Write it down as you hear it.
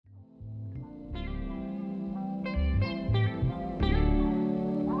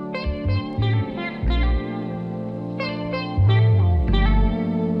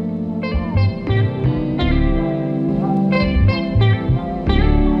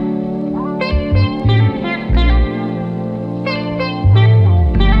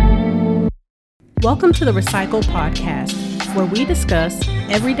Welcome to the Recycle Podcast, where we discuss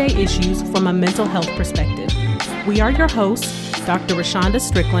everyday issues from a mental health perspective. We are your hosts, Dr. Rashonda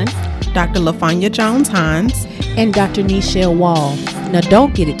Strickland, Dr. LaFanya Jones-Hines, and Dr. Nichelle Wall. Now,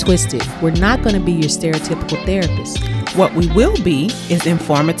 don't get it twisted. We're not going to be your stereotypical therapist. What we will be is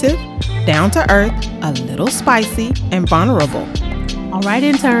informative, down to earth, a little spicy, and vulnerable. All right,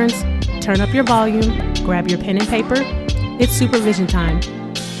 interns, turn up your volume, grab your pen and paper. It's supervision time.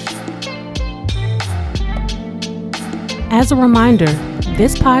 As a reminder,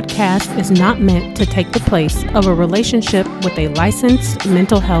 this podcast is not meant to take the place of a relationship with a licensed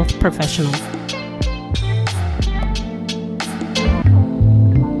mental health professional.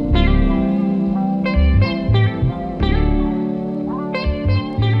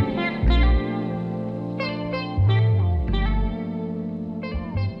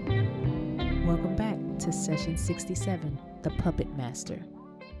 Welcome back to session 67, The Puppet Master.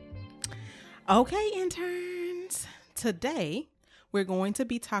 Okay, interns. Today, we're going to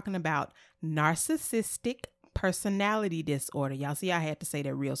be talking about narcissistic personality disorder. Y'all see, I had to say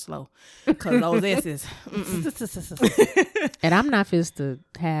that real slow because those S's. And I'm not supposed to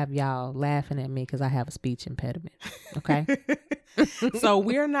have y'all laughing at me because I have a speech impediment. Okay. So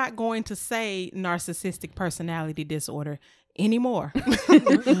we're not going to say narcissistic personality disorder anymore.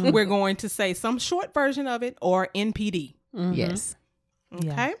 We're going to say some short version of it or NPD. Mm-hmm. Yes. Okay.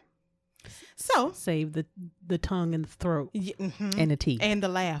 Yeah. So Save the tongue and the throat. And the teeth. And the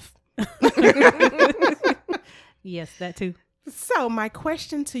laugh. Yes, that too. So my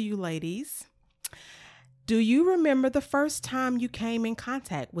question to you ladies, do you remember the first time you came in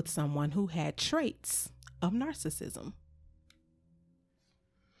contact with someone who had traits of narcissism?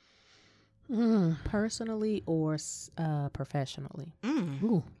 Personally or professionally?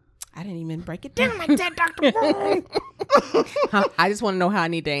 Ooh. I didn't even break it down like that, Dr. Wong. I just want to know how I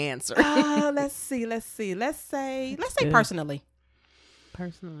need to answer. Let's see. Let's say personally.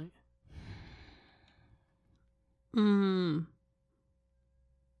 Personally.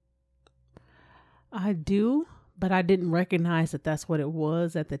 I do, but I didn't recognize that that's what it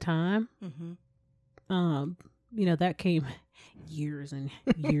was at the time. Mm-hmm. That came years and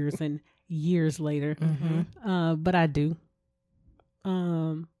years and years later. Mm-hmm. But I do.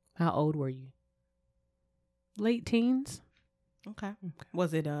 How old were you? Late teens. Okay.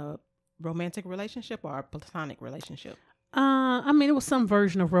 Was it a romantic relationship or a platonic relationship? It was some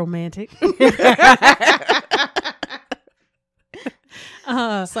version of romantic.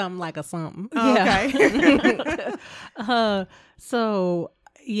 Something like a something. Yeah. Okay. So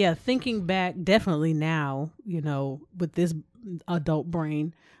yeah, thinking back, definitely now, with this adult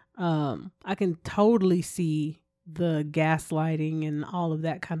brain, I can totally see the gaslighting and all of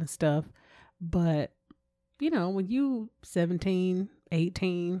that kind of stuff. But, when you 17,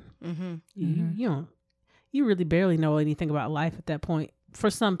 18, you really barely know anything about life at that point. For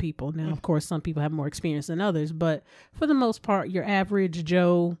some people. Now, of course, some people have more experience than others, but for the most part, your average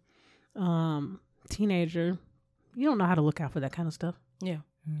Joe teenager, you don't know how to look out for that kind of stuff. Yeah.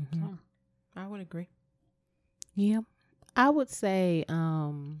 Mm-hmm. So, I would agree. Yeah. I would say,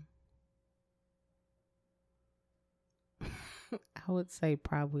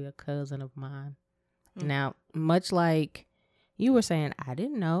 probably a cousin of mine. Mm-hmm. Now, much like you were saying, I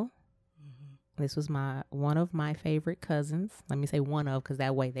didn't know. This was one of my favorite cousins. Let me say one of, because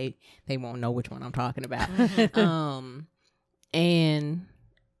that way they won't know which one I'm talking about. And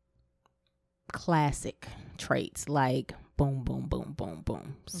classic traits like boom, boom, boom, boom,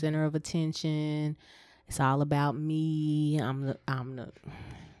 boom. Center of attention. It's all about me. I'm the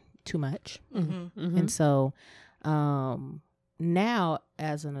too much. And so now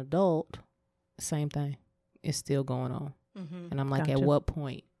as an adult, same thing. It's still going on. And I'm like, at what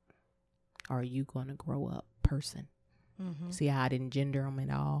point are you going to grow up person? See how I didn't gender them at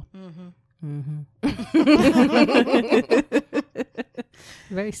all?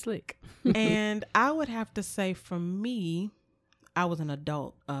 Very slick. And I would have to say for me, I was an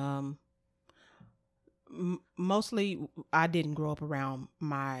adult. Mostly I didn't grow up around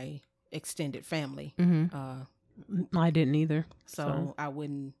my extended family. I didn't either. So I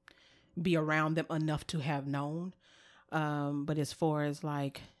wouldn't be around them enough to have known. But as far as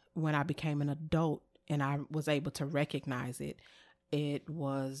like when I became an adult and I was able to recognize it, it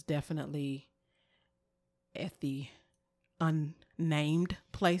was definitely at the unnamed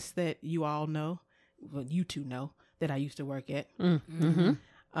place that you all know, well, you two know, that I used to work at.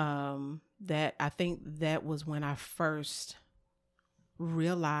 That I think that was when I first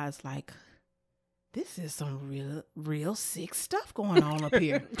realized, like, this is some real sick stuff going on up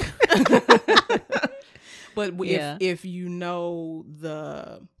here. But if you know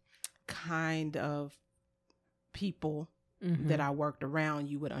the kind of people that I worked around,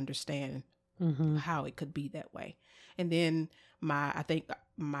 you would understand how it could be that way. And then I think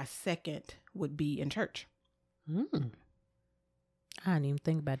my second would be in church. I didn't even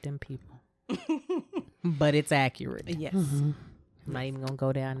think about them people. But it's accurate. Yes. I'm not even going to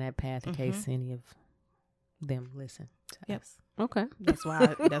go down that path in case any of them listen to us. Okay. That's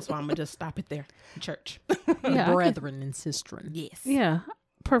why I'm gonna just stop it there. Church. Yeah, Brethren and sistren. Yes. Yeah.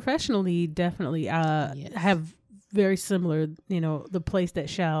 Professionally, definitely have very similar, the place that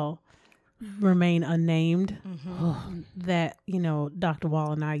shall remain unnamed that, Dr.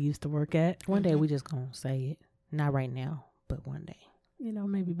 Wall and I used to work at. One day we just going to say it. Not right now, but one day.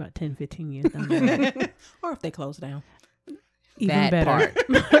 Maybe about 10, 15 years down the road. Or if they close down. Even better.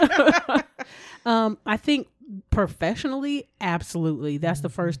 I think professionally, absolutely. That's the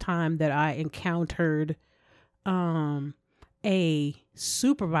first time that I encountered a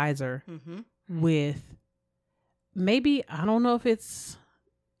supervisor with maybe, I don't know if it's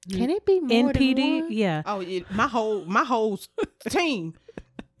Can it be more NPD? than one? Yeah. Oh, my whole team.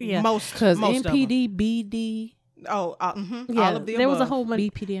 Yeah. Most Because most of them. NPD, BD, Yeah, all of the there was a above. whole bunch.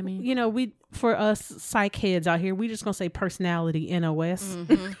 BPD, I mean. We for us psych heads out here, we just gonna say personality NOS. So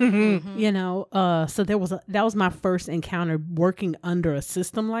that was my first encounter working under a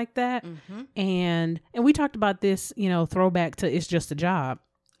system like that, and we talked about this, throwback to It's Just a Job.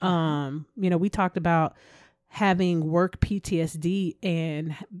 We talked about having work PTSD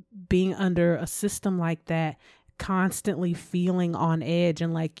and being under a system like that, constantly feeling on edge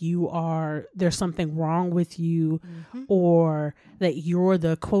and like there's something wrong with you, or that you're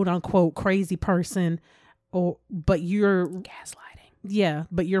the quote unquote crazy person, but you're Gaslighting. Yeah,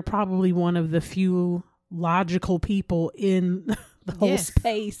 but you're probably one of the few logical people in the whole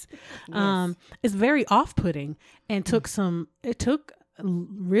space. Yes. It's very off-putting, and it took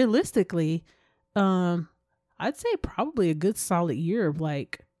realistically, I'd say probably a good solid year of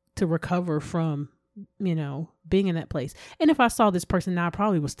to recover from, being in that place. And if I saw this person now, I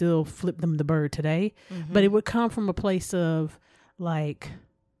probably would still flip them the bird today, but it would come from a place of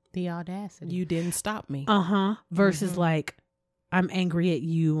the audacity. You didn't stop me. Versus I'm angry at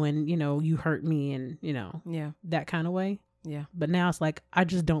you and, you hurt me and, that kind of way. Yeah. But now it's I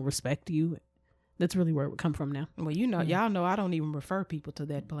just don't respect you. That's really where it would come from now. Well, y'all know I don't even refer people to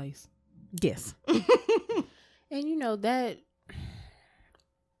that place. Yes. And that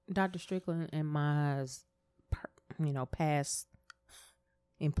Dr. Strickland and my, past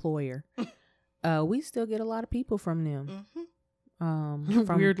employer, we still get a lot of people from them.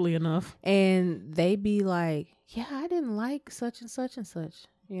 Weirdly enough. And they be like, yeah, I didn't like such and such and such.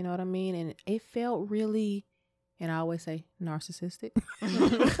 You know what I mean? And it felt really, and I always say narcissistic.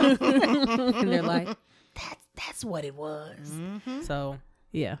 And they're like, that's what it was. So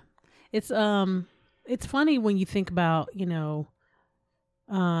yeah, it's funny when you think about,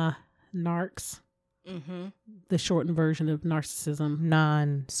 narcs, the shortened version of narcissism,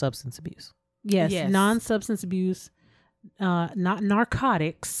 non-substance abuse. Yes. Non-substance abuse, not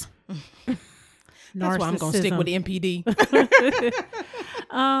narcotics. That's why I'm going to stick with NPD.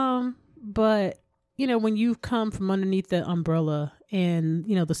 But when you come from underneath the umbrella and,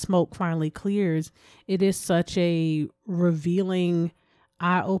 the smoke finally clears, it is such a revealing,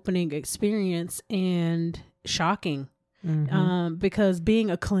 eye-opening experience and shocking. Because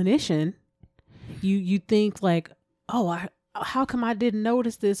being a clinician, you think how come I didn't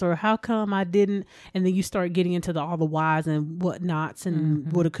notice this, or how come I didn't, and then you start getting into all the whys and whatnots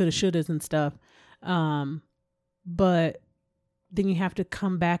and woulda, coulda, shouldas and stuff. But then you have to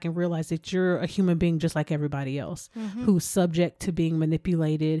come back and realize that you're a human being just like everybody else, who's subject to being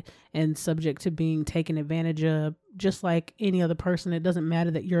manipulated and subject to being taken advantage of, just like any other person. It doesn't matter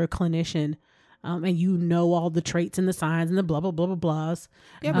that you're a clinician, and all the traits and the signs and the blah, blah, blah, blah, blahs.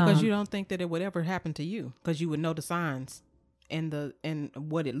 Yeah, because you don't think that it would ever happen to you, because you would know the signs and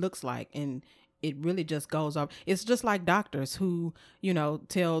what it looks like. And it really just goes off. It's just like doctors who,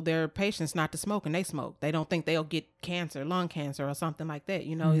 tell their patients not to smoke and they smoke. They don't think they'll get cancer, lung cancer or something like that.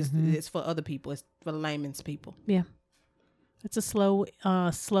 It's for other people. It's for layman's people. Yeah. It's a slow,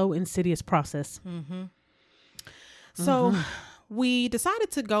 insidious process. So we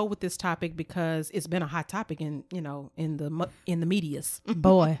decided to go with this topic because it's been a hot topic in the medias.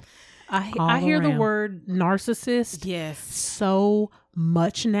 Boy, I hear the word narcissist. Yes. So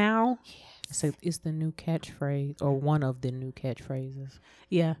much now. So it's the new catchphrase, or one of the new catchphrases.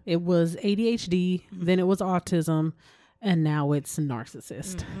 Yeah, it was ADHD, then it was autism, and now it's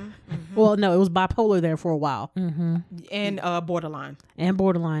narcissist. Well, no, it was bipolar there for a while. And borderline. And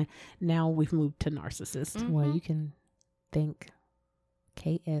borderline. Now we've moved to narcissist. Well, you can think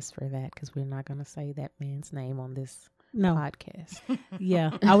KS for that, because we're not going to say that man's name on this No. podcast.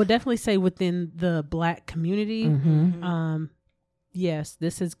 Yeah. I would definitely say within the Black community, Mm-hmm. yes,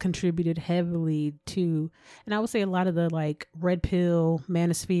 this has contributed heavily to, and I would say a lot of the like red pill,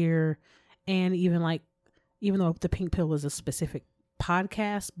 manosphere, and even though the pink pill is a specific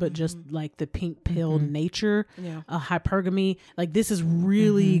podcast, but just like the pink pill nature, hypergamy, like this has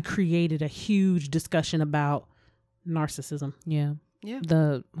really created a huge discussion about narcissism. Yeah. Yeah.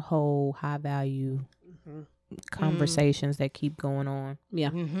 The whole high value conversations that keep going on.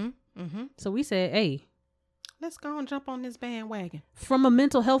 Yeah. So we said, hey, let's go and jump on this bandwagon. from a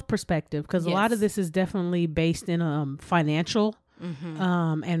mental health perspective, because a lot Yes. of this is definitely based in financial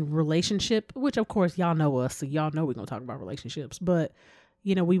and relationship, which of course y'all know us, so y'all know we're gonna talk about relationships, but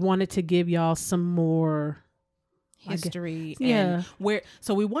we wanted to give y'all some more History. Yeah. And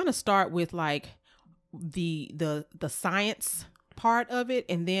so we want to start with like the science part of it,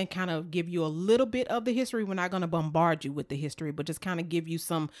 and then kind of give you a little bit of the history. We're not going to bombard you with the history, but just kind of give you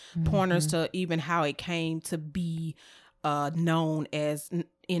some pointers to even how it came to be known as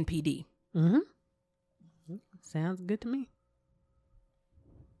NPD. Sounds good to me.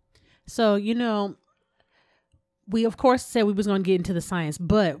 So, we of course said we was going to get into the science,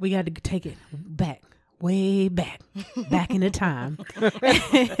 but we got to take it back, way back in the time.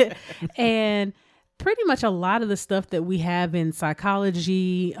 And pretty much a lot of the stuff that we have in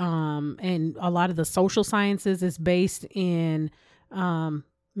psychology and a lot of the social sciences is based in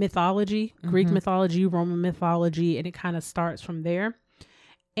mythology, Greek mythology, Roman mythology, and it kind of starts from there.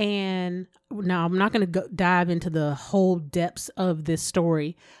 And now I'm not going to dive into the whole depths of this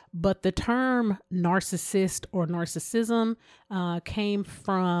story, but the term narcissist or narcissism came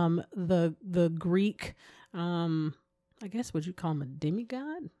from the Greek, I guess, would you call him a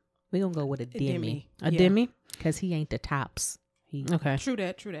demigod? We're going to go with a demi. A demi? Because he ain't the tops. Okay. True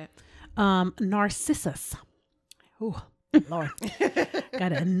that. Narcissus. Ooh, Lord.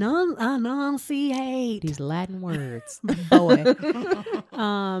 Gotta enunciate These Latin words. boy.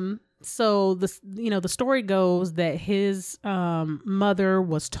 So the story goes that his mother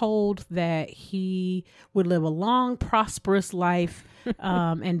was told that he would live a long, prosperous life,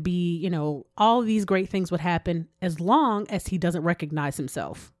 and be, all these great things would happen as long as he doesn't recognize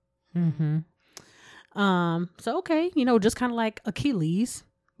himself. So okay, just kind of like Achilles.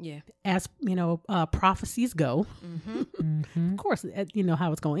 Yeah. As prophecies go, of course, you know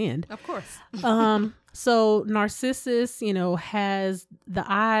how it's going to end. Of course. So Narcissus, has the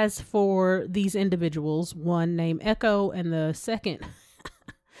eyes for these individuals, one named Echo and the second,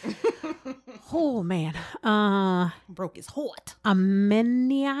 oh man, Broke his heart.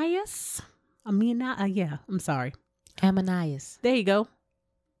 Amenias. Yeah, I'm sorry. Amanias. There you go.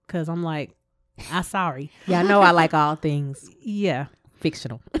 Cause I'm like, I'm sorry. Yeah, I know I like all things Yeah.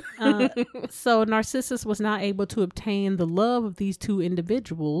 fictional. So Narcissus was not able to obtain the love of these two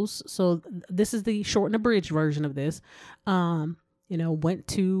individuals. So this is the short and abridged version of this. Went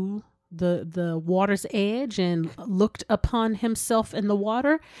to the water's edge and looked upon himself in the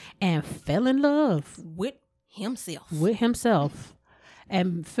water and fell in love With himself.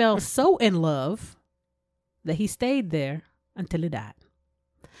 and fell so in love that he stayed there until he died.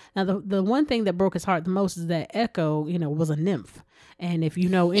 Now, the one thing that broke his heart the most is that Echo, was a nymph. And if you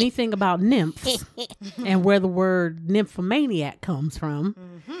know anything about nymphs and where the word nymphomaniac comes from,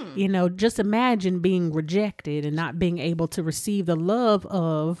 just imagine being rejected and not being able to receive the love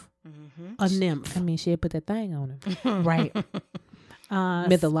of a nymph. I mean, she had put that thing on him. Right.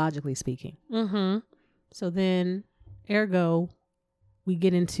 Mythologically speaking. So then, ergo, we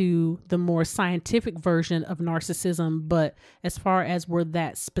get into the more scientific version of narcissism, but as far as where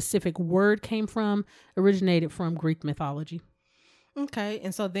that specific word came from, originated from Greek mythology. Okay,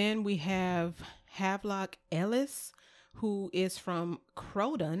 and so then we have Havelock Ellis, who is from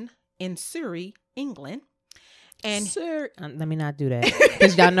Croydon in Surrey, England. And Sir, let me not do that.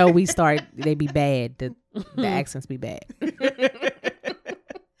 Because y'all know they be bad. The accents be bad.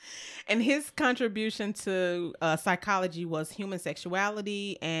 and his contribution to psychology was human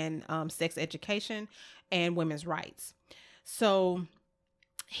sexuality and sex education and women's rights. So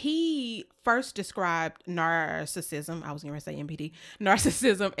he first described narcissism, I was going to say NPD,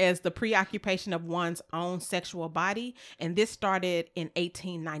 narcissism as the preoccupation of one's own sexual body. And this started in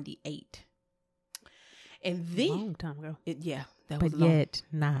 1898. And then, Long time ago. that But was long. yet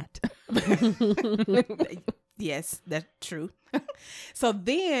not. Yes, that's true. So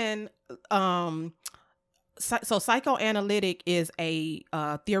then, so psychoanalytic is a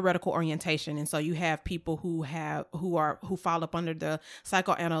theoretical orientation, and so you have people who fall up under the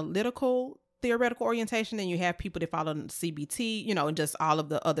psychoanalytical theoretical orientation, then you have people that follow CBT, you know, and just all of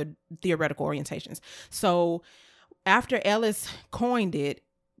the other theoretical orientations. So after Ellis coined it,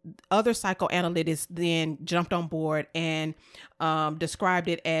 other psychoanalysts then jumped on board and described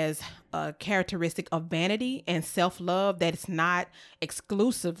it as a characteristic of vanity and self-love that is not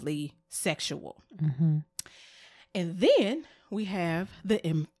exclusively sexual. Mm-hmm. And then we have the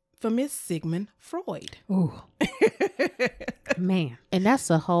infamous Sigmund Freud. Ooh. Man. And that's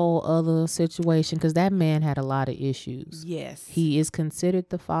a whole other situation because that man had a lot of issues. Yes. He is considered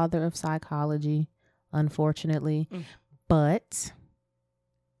the father of psychology, unfortunately, but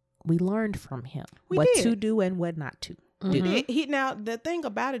we learned from him what to do and what not to do. Now, the thing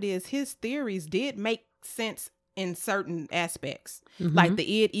about it is his theories did make sense in certain aspects, like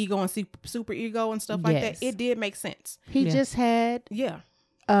the id, ego, and super ego and stuff like that. It did make sense. He just had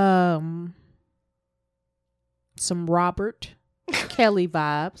some Robert Kelly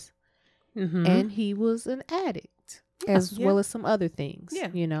vibes, and he was an addict as well as some other things.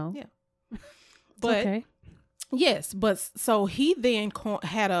 You know. Yeah. But yes, but so he then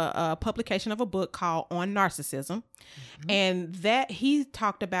had a publication of a book called On Narcissism, and that he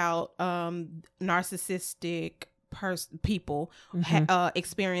talked about narcissistic people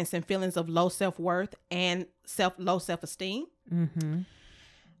experiencing feelings of low self-worth and low self-esteem.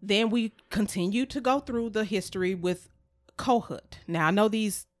 Then we continue to go through the history with Kohut. Now, I know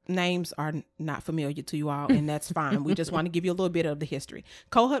these names are not familiar to you all, and that's fine. We just want to give you a little bit of the history.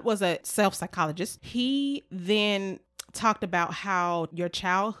 Kohut was a self-psychologist. He then talked about how your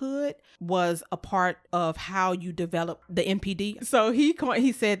childhood was a part of how you develop the NPD. So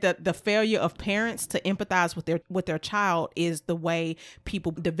he said that the failure of parents to empathize with their child is the way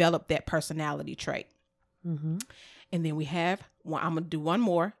people develop that personality trait. And then we have, I'm going to do one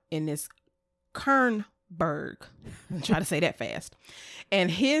more in this, Kernberg. I'm trying to say that fast.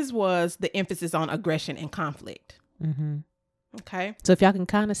 And his was the emphasis on aggression and conflict. Okay. So if y'all can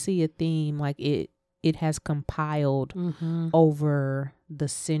kind of see a theme, like it has compiled over the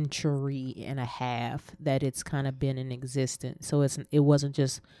century and a half that it's kind of been in existence. So it wasn't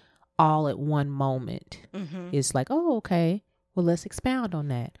just all at one moment. It's like, oh, okay, well, let's expound on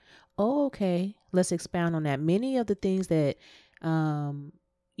that. Oh, okay, let's expound on that. Many of the things that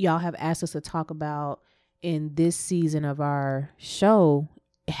y'all have asked us to talk about in this season of our show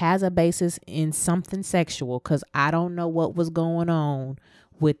has a basis in something sexual, because I don't know what was going on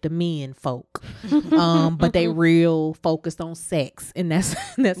with the men folk, but they real focused on sex, and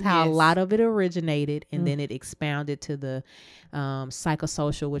that's how a lot of it originated, and then it expounded to the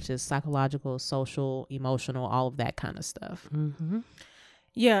psychosocial, which is psychological, social, emotional, all of that kind of stuff.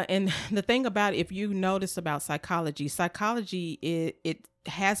 Yeah, and the thing about it, if you notice about psychology, it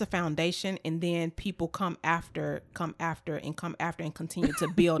has a foundation, and then people come after and continue to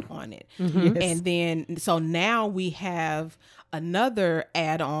build on it. And then so now we have another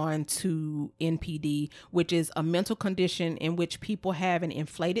add-on to NPD, which is a mental condition in which people have an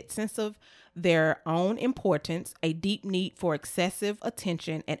inflated sense of their own importance, a deep need for excessive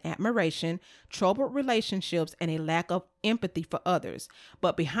attention and admiration, troubled relationships, and a lack of empathy for others.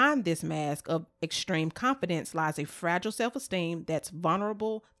 But behind this mask of extreme confidence lies a fragile self-esteem that's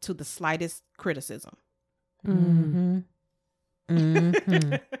vulnerable to the slightest criticism. I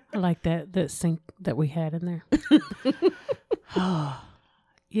like that sync that we had in there.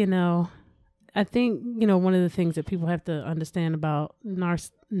 You know, I think, you know, one of the things that people have to understand about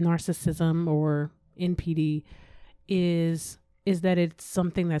narcissism or NPD is that it's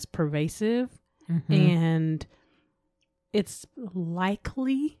something that's pervasive, and it's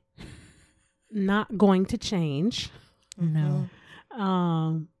likely not going to change. No.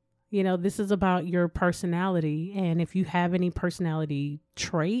 You know, this is about your personality, and if you have any personality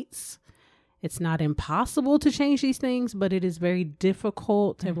traits, it's not impossible to change these things, but it is very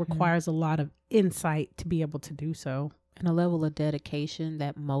difficult and requires a lot of insight to be able to do so. And a level of dedication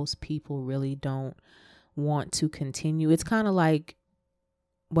that most people really don't want to continue. It's kind of like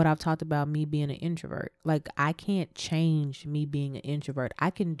what I've talked about, me being an introvert. Like, I can't change me being an introvert.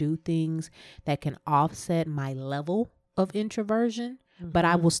 I can do things that can offset my level of introversion, but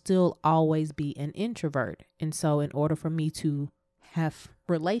I will still always be an introvert. And so in order for me to have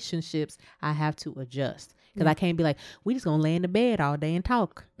relationships, I have to adjust, because I can't be like, we just gonna lay in the bed all day and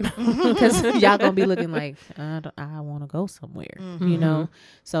talk, because y'all gonna be looking like, I want to go somewhere, you know.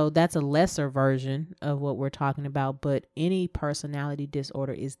 So that's a lesser version of what we're talking about, but any personality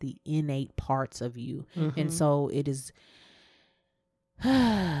disorder is the innate parts of you, and so it is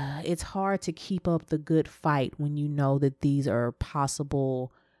it's hard to keep up the good fight when you know that these are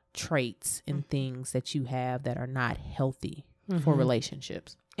possible traits and things that you have that are not healthy for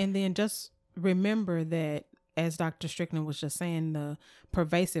relationships. And then just remember that, as Dr. Strickland was just saying, the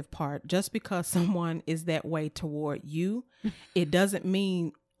pervasive part, just because someone is that way toward you, it doesn't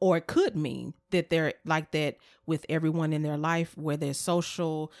mean, or it could mean, that they're like that with everyone in their life, whether it's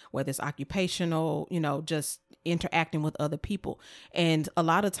social, whether it's occupational, just interacting with other people. And a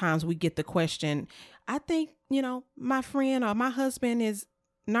lot of times we get the question, I think, my friend or my husband is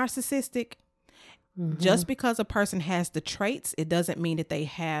narcissistic. Mm-hmm. Just because a person has the traits, it doesn't mean that they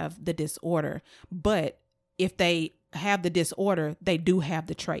have the disorder. But if they have the disorder, they do have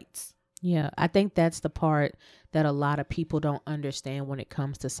the traits. Yeah, I think that's the part that a lot of people don't understand when it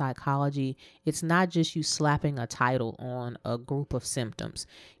comes to psychology. It's not just you slapping a title on a group of symptoms.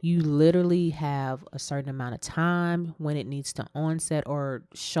 You literally have a certain amount of time when it needs to onset or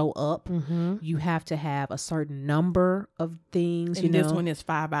show up. Mm-hmm. You have to have a certain number of things. And this one is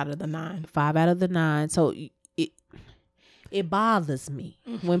 5 out of the 9. 5 out of the 9. So it bothers me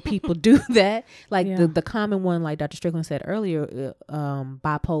when people do that. Like the common one, like Dr. Strickland said earlier,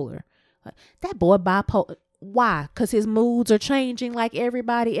 bipolar. That boy bipolar. Why? Because his moods are changing like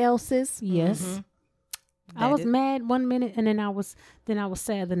everybody else's. Yes. Mm-hmm. I was mad one minute and then I was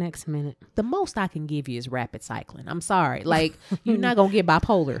sad the next minute. The most I can give you is rapid cycling. I'm sorry. Like, you're not going to get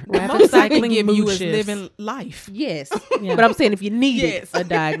bipolar. The most I can give you is living life. Yes. Yeah. But I'm saying if you needed a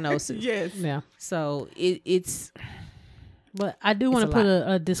diagnosis. Yes. Yeah. So it's. But I do want to put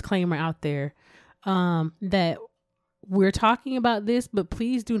a disclaimer out there that we're talking about this, but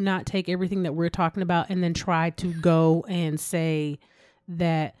please do not take everything that we're talking about and then try to go and say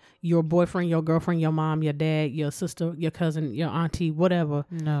that your boyfriend, your girlfriend, your mom, your dad, your sister, your cousin, your auntie, whatever.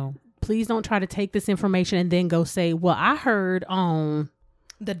 No. Please don't try to take this information and then go say, well, I heard on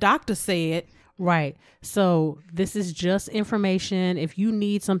the doctor said. Right. So this is just information. If you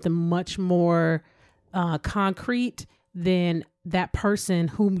need something much more concrete, then that person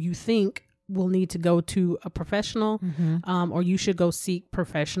whom you think will need to go to a professional, or you should go seek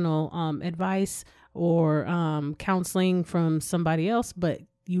professional advice or counseling from somebody else. But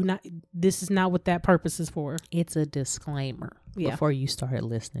this is not what that purpose is for. It's a disclaimer before you started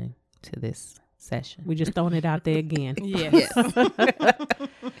listening to this session. We just throwing it out there again. Yes.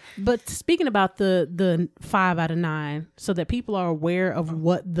 But speaking about the 5 out of 9, so that people are aware of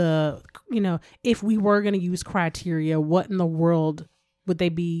what if we were going to use criteria, what in the world would they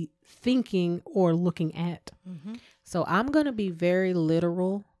be thinking or looking at? Mm-hmm. So I'm going to be very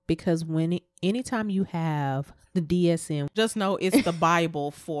literal, because anytime you have the DSM, just know it's the Bible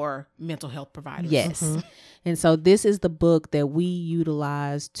for mental health providers. Yes. Mm-hmm. And so this is the book that we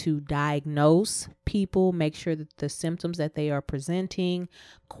utilize to diagnose people, make sure that the symptoms that they are presenting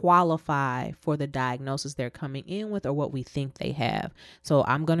qualify for the diagnosis they're coming in with or what we think they have. So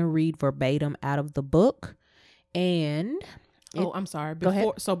I'm going to read verbatim out of the book. And I'm sorry. Go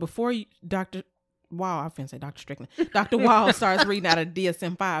ahead. So before you, Dr. Strickland. Dr. Wall starts reading out of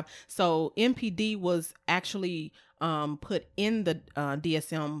DSM-5. So MPD was actually put in the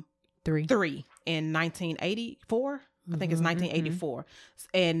DSM-3 in 1984. I think it's 1984.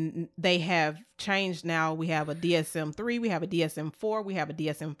 And they have changed now. We have a DSM-3, we have a DSM-4, we have a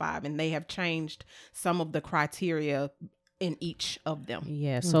DSM-5, and they have changed some of the criteria in each of them.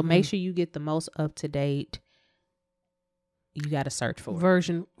 Yeah. So make sure you get the most up-to-date. You got to search for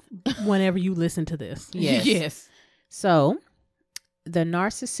version whenever you listen to this. Yes. So the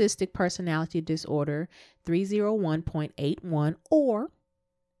narcissistic personality disorder 301.81 or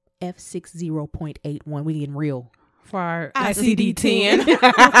F60.81. We getting real. For our ICD-10.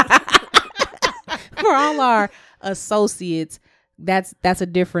 For all our associates, that's a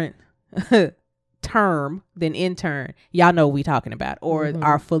different term than intern. Y'all know what we talking about, or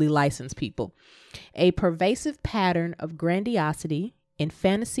our fully licensed people. A pervasive pattern of grandiosity in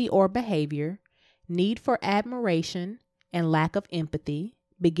fantasy or behavior, need for admiration, and lack of empathy,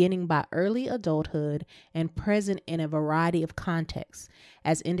 beginning by early adulthood and present in a variety of contexts,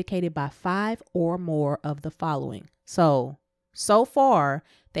 as indicated by 5 or more of the following. So far,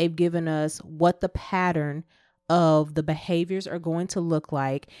 they've given us what the pattern of the behaviors are going to look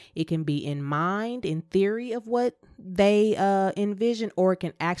like. It can be in mind, in theory of what they envision, or it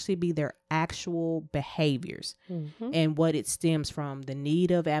can actually be their actual behaviors and what it stems from: the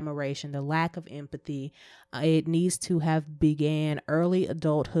need of admiration, the lack of empathy. It needs to have began early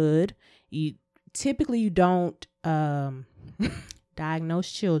adulthood. You don't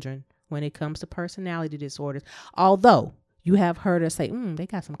diagnose children when it comes to personality disorders, although you have heard us say, they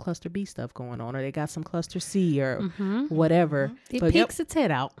got some cluster B stuff going on, or they got some cluster C, or whatever. It peeks its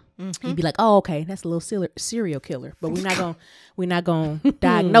head out. You'd be like, oh, okay, that's a little serial killer. But we're not gonna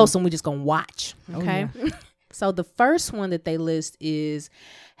diagnose them. We're just gonna watch. Okay. Oh, yeah. So the first one that they list is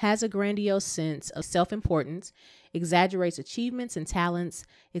has a grandiose sense of self-importance, exaggerates achievements and talents,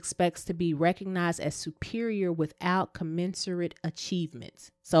 expects to be recognized as superior without commensurate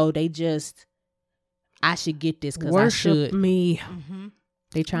achievements. So they just, I should get this because I should. me. Mm-hmm.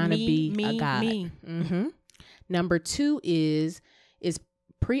 They trying to be a god. Mm-hmm. Number 2 is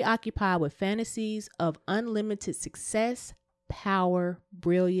preoccupied with fantasies of unlimited success, power,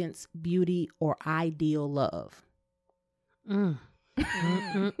 brilliance, beauty, or ideal love.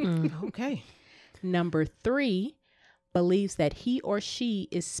 Okay. Number 3 believes that he or she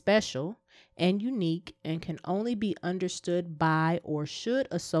is special and unique and can only be understood by or should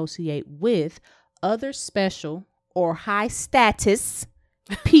associate with other special or high status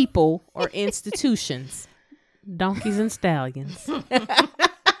people or institutions. Donkeys and stallions.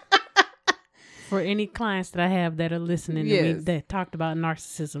 For any clients that I have that are listening to me that talked about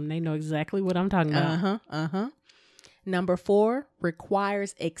narcissism, they know exactly what I'm talking about. Number 4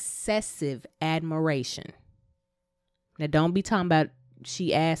 requires excessive admiration. Now, don't be talking about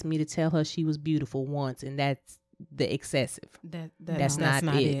she asked me to tell her she was beautiful once, and that's the excessive. That's not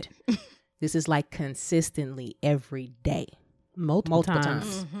it. This is like consistently every day. Multiple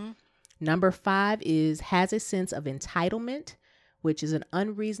times. Mm-hmm. Number 5 has a sense of entitlement, which is an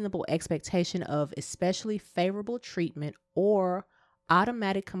unreasonable expectation of especially favorable treatment or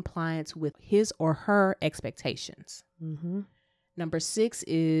automatic compliance with his or her expectations. Mm-hmm. Number 6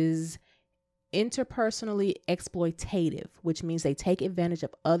 is interpersonally exploitative, which means they take advantage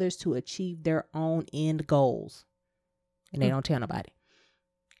of others to achieve their own end goals. And they don't tell nobody.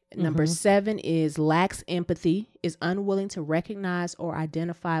 Number 7 is lacks empathy, is unwilling to recognize or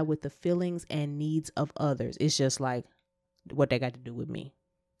identify with the feelings and needs of others. It's just like, what they got to do with me.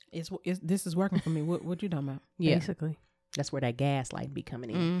 This is working for me. What you talking about? Yeah. Basically. That's where that gaslighting be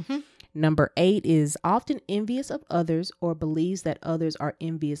coming in. Mm-hmm. Number 8 is often envious of others or believes that others are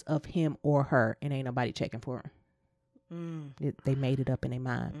envious of him or her, and ain't nobody checking for him. They made it up in their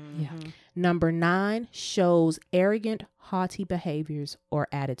mind. Mm-hmm. Yeah. Number 9 shows arrogant, haughty behaviors or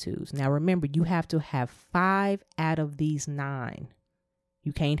attitudes. Now remember, you have to have 5 out of these 9.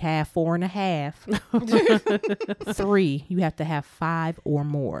 You can't have 4.5. 3. You have to have 5 or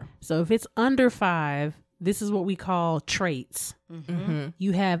more. So if it's under 5, this is what we call traits. Mm-hmm.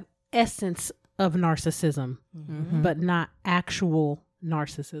 You have essence of narcissism, but not actual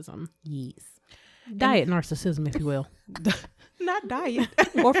narcissism. Yes. Diet narcissism, if you will. Not diet.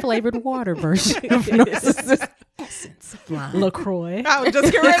 Or flavored water version of narcissism. Essence of lime. LaCroix. I was just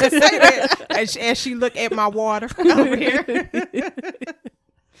getting ready to say that as she looked at my water over here.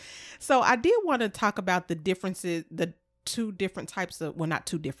 So I did want to talk about the differences, the 2 different types of, well, not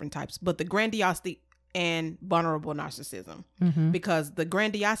 2 different types, but the grandiosity and vulnerable narcissism. Because the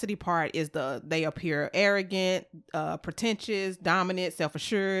grandiosity part is they appear arrogant, pretentious, dominant,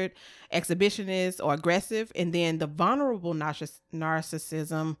 self-assured, exhibitionist, or aggressive. And then the vulnerable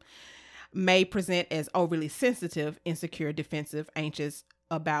narcissism may present as overly sensitive, insecure, defensive, anxious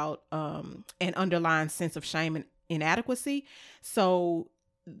about an underlying sense of shame and inadequacy. So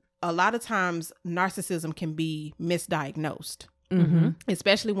a lot of times narcissism can be misdiagnosed.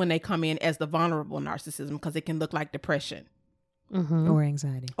 Especially when they come in as the vulnerable narcissism, because it can look like depression Or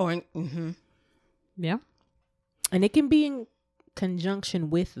anxiety. Yeah. And it can be in conjunction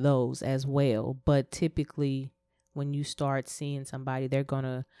with those as well. But typically, when you start seeing somebody, they're going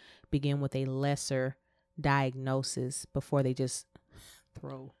to begin with a lesser diagnosis before they just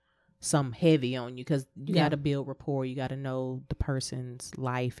throw some heavy on you, because you got to build rapport. You got to know the person's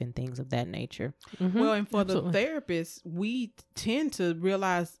life and things of that nature. Well, and for the therapist, we tend to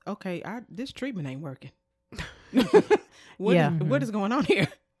realize, okay, this treatment ain't working. What is going on here?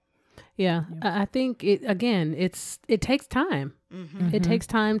 Yeah. I think it takes time. It takes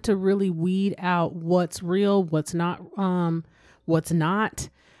time to really weed out what's real, what's not. And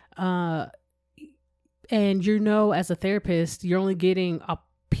as a therapist, you're only getting a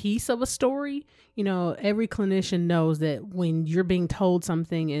piece of a story. Every clinician knows that when you're being told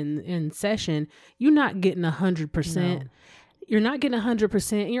something in session, you're not getting 100%. No. You're not getting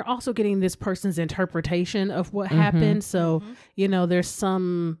 100%. And you're also getting this person's interpretation of what happened. So, there's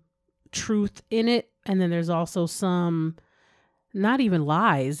some truth in it. And then there's also some, not even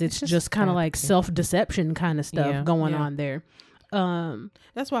lies. It's just kind of like self-deception kind of stuff going on there.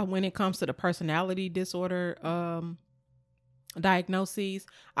 That's why when it comes to the personality disorder, diagnoses,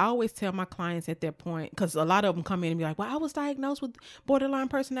 I always tell my clients at that point, because a lot of them come in and be like, well, I was diagnosed with borderline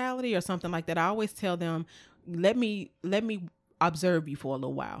personality or something like that. I always tell them, let me observe you for a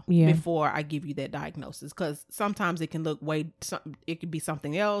little while before I give you that diagnosis, because sometimes it can look it could be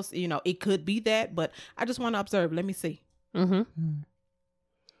something else. It could be that, but I just want to observe. Let me see.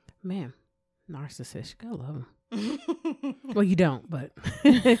 Man, narcissist, I love him. Well, you don't, but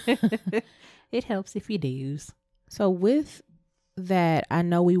it helps if you do. So with that, I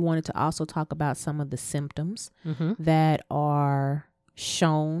know we wanted to also talk about some of the symptoms that are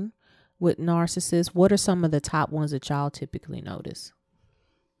shown with narcissists. What are some of the top ones that y'all typically notice?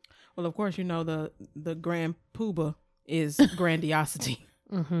 Well, of course, the grand poobah is grandiosity.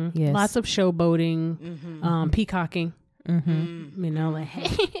 Yes. Lots of showboating, peacocking. Like,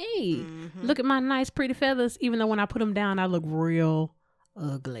 hey, look at my nice pretty feathers. Even though when I put them down, I look real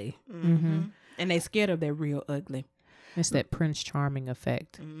ugly. And they scared of that real ugly. It's that Prince Charming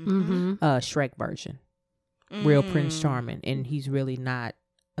effect. Shrek version. Real Prince Charming. And he's really not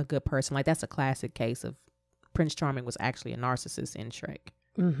a good person. Like, that's a classic case of Prince Charming was actually a narcissist in Shrek.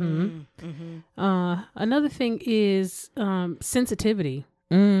 Another thing is sensitivity.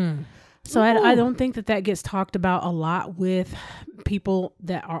 So I don't think that gets talked about a lot with people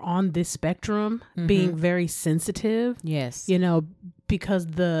that are on this spectrum being very sensitive. Yes. Because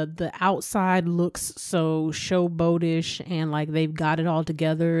the outside looks so showboatish and like they've got it all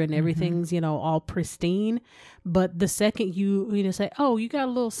together and everything's, all pristine. But the second you say, oh, you got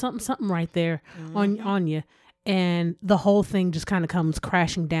a little something right there on you, and the whole thing just kind of comes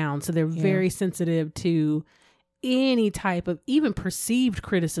crashing down. So they're very sensitive to any type of even perceived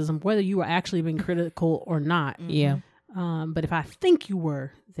criticism, whether you were actually being critical or not. But if I think you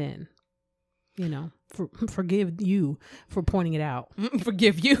were, then forgive you for pointing it out.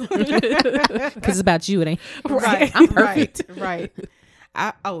 Forgive you because it's about you. It ain't right. I'm perfect. Right.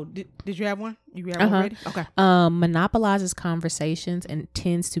 Did you have one? You have one ready? Okay. Monopolizes conversations and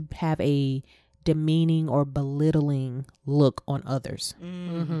tends to have a demeaning or belittling look on others.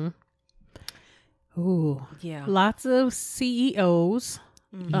 Ooh, yeah. Lots of CEOs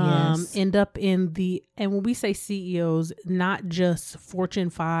end up in and when we say CEOs, not just Fortune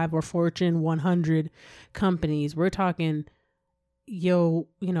 5 or Fortune 100 companies. We're talking, the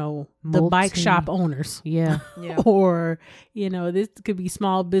bike shop owners. Yeah. Or, this could be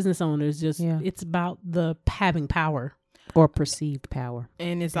small business owners. It's about the having power. Or perceived power.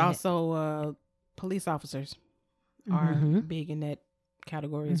 And it's also police officers are big in that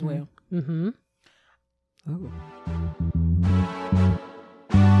category as well. Oh.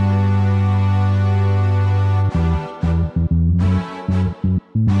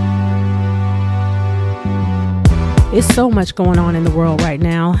 It's so much going on in the world right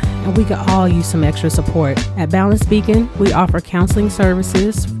now, and we could all use some extra support. At Balance Beacon, we offer counseling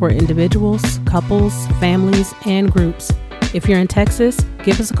services for individuals, couples, families, and groups. If you're in Texas,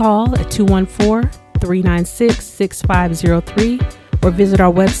 give us a call at 214-396-6503 or visit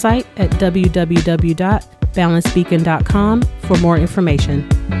our website at www.balancebeacon.com for more information.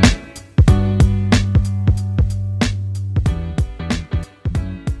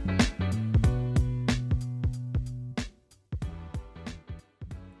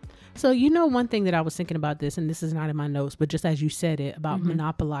 So, one thing that I was thinking about this, and this is not in my notes, but just as you said it about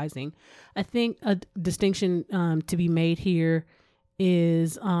monopolizing, I think a distinction to be made here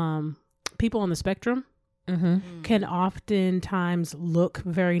is people on the spectrum can oftentimes look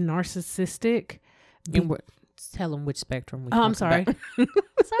very narcissistic. Tell them which spectrum we I'm sorry.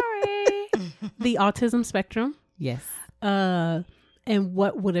 Sorry. The autism spectrum. Yes. And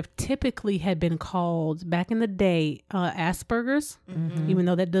what would have typically had been called back in the day Asperger's, even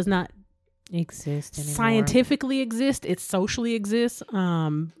though that does not exist anymore. Scientifically exist, it socially exists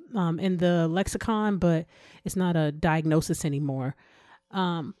in the lexicon, but it's not a diagnosis anymore.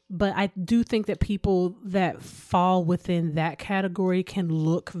 But I do think that people that fall within that category can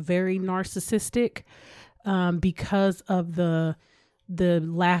look very narcissistic because of the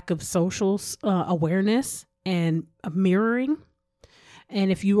lack of social awareness and mirroring. And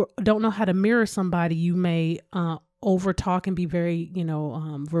if you don't know how to mirror somebody, you may over talk and be very,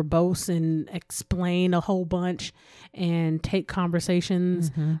 verbose and explain a whole bunch and take conversations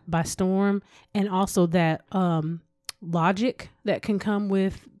by storm. And also that logic that can come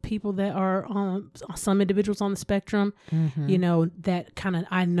with people that are some individuals on the spectrum, that kind of,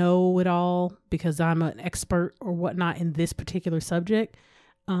 I know it all because I'm an expert or whatnot in this particular subject.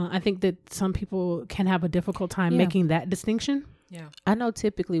 I think that some people can have a difficult time making that distinction. Yeah. I know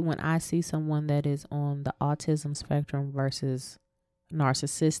typically when I see someone that is on the autism spectrum versus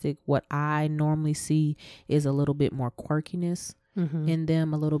narcissistic, what I normally see is a little bit more quirkiness. in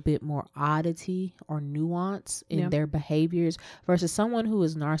them a little bit more oddity or nuance in their behaviors versus someone who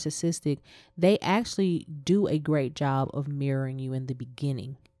is narcissistic. They actually do a great job of mirroring you in the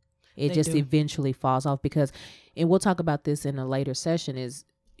beginning. It just eventually falls off because, and we'll talk about this in a later session, is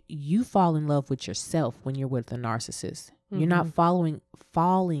you fall in love with yourself when you're with a narcissist. You're not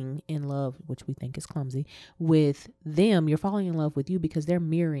falling in love, which we think is clumsy, with them. You're falling in love with you because they're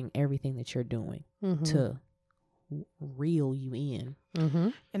mirroring everything that you're doing to reel you in.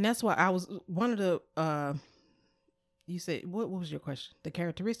 And that's why I was one of the you said, what was your question? The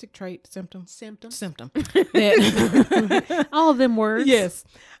characteristic trait symptom that all of them words. Yes.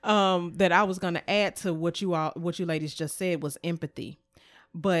 That I was going to add to what you ladies just said was empathy.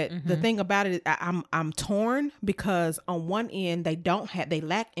 But the thing about it is I'm torn because on one end they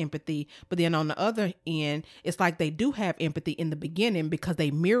lack empathy, but then on the other end it's like they do have empathy in the beginning because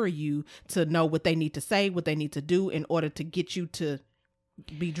they mirror you to know what they need to say, what they need to do in order to get you to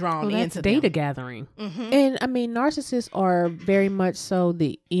be drawn into data them. gathering. And I mean, narcissists are very much so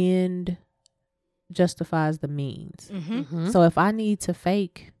the end justifies the means. So if I need to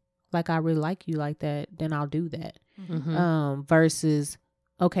fake like I really like you like that, then I'll do that. Versus,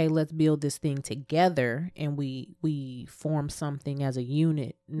 okay, let's build this thing together and we form something as a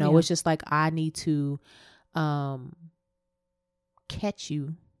unit. No, it's just like I need to catch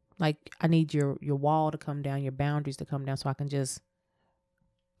you. Like I need your wall to come down, your boundaries to come down so I can just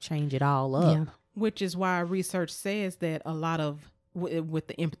change it all up. Yeah. Which is why research says that a lot of, with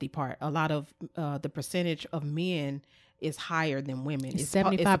the empathy part, a lot of the percentage of men is higher than women. It's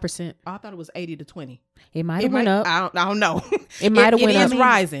 75%. I thought it was 80 to 20. It might have went up. I don't know. It might have went up. It is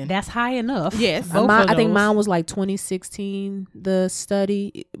rising. That's high enough. Yes. I think mine was like 2016, the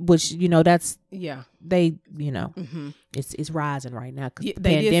study, which, that's, they, it's rising right now because the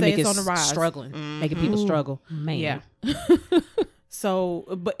pandemic is on the rise. Struggling, making people struggle. Man. Yeah. So,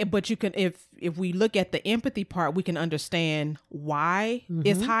 but you can, if we look at the empathy part, we can understand why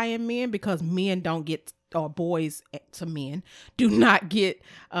it's high in men, because men don't get, or boys to men do not get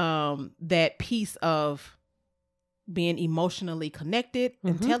that piece of being emotionally connected,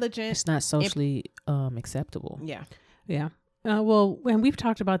 intelligent. It's not socially acceptable. Yeah. Yeah. Well, and we've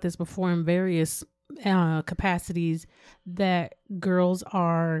talked about this before in various capacities, that girls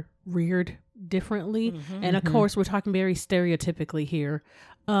are reared differently. And of course, we're talking very stereotypically here,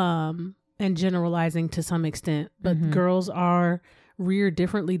 and generalizing to some extent, but girls are reared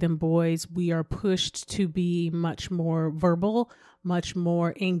differently than boys. We are pushed to be much more verbal, much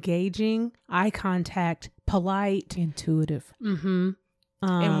more engaging, eye contact, polite, intuitive. And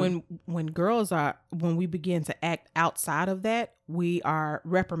when we begin to act outside of that, we are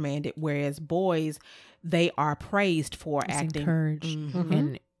reprimanded, whereas boys, they are praised for acting, encouraged,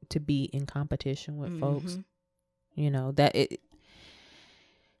 and to be in competition with folks. That it.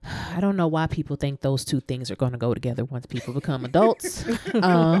 I don't know why people think those two things are going to go together once people become adults,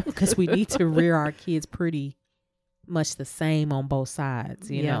 because we need to rear our kids pretty much the same on both sides,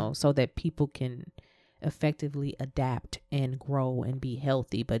 you know, so that people can effectively adapt and grow and be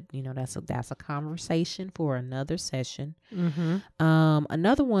healthy. But that's a conversation for another session.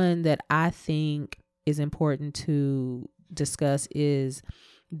 Another one that I think is important to discuss is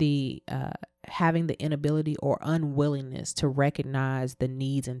the having the inability or unwillingness to recognize the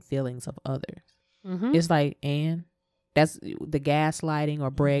needs and feelings of others. It's like, and that's the gaslighting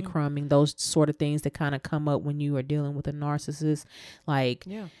or breadcrumbing, those sort of things that kind of come up when you are dealing with a narcissist. Like,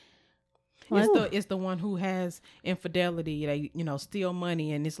 it's the one who has infidelity. They steal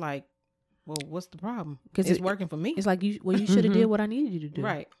money, and it's like, well, what's the problem? Because it's working for me. It's like you should have did what I needed you to do,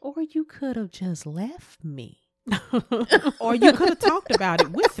 right? Or you could have just left me. Or you could have talked about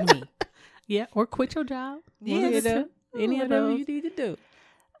it with me. Yeah, or quit your job. Yes. Any of whatever those you need to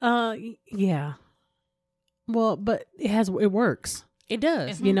do. Yeah. Well, but it works. It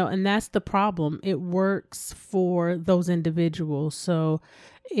does. And that's the problem. It works for those individuals. So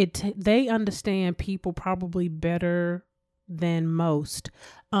they understand people probably better than most.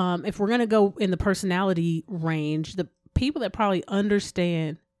 If we're going to go in the personality range, the people that probably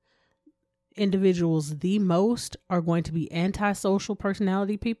understand individuals the most are going to be antisocial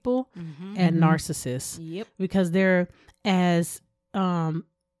personality people and narcissists. Yep. Because they're as out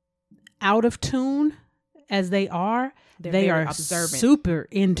of tune as they are, they are observant. Super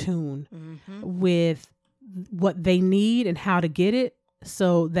in tune with what they need and how to get it.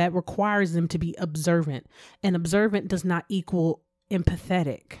 So that requires them to be observant, and observant does not equal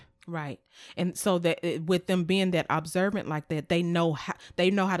empathetic. Right. And so that with them being that observant like that, they know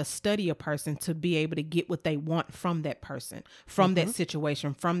how to study a person to be able to get what they want from that person, from that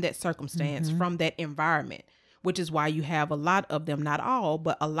situation, from that circumstance, from that environment. which is why you have a lot of them, not all,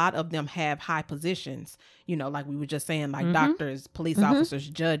 but a lot of them have high positions, you know, like we were just saying, like doctors, police officers,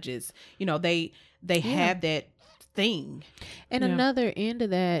 judges, you know, they have that thing. And another end of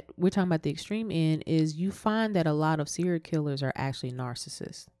that, we're talking about the extreme end, is you find that a lot of serial killers are actually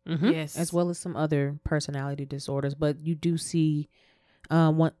narcissists. Yes. As well as some other personality disorders. But you do see,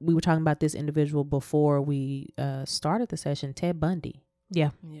 we were talking about this individual before we started the session, Ted Bundy.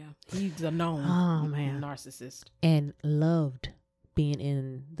 Yeah. He's a known narcissist. And loved being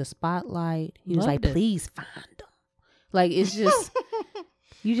in the spotlight. He was Loved like, it. please find them. Like, it's just,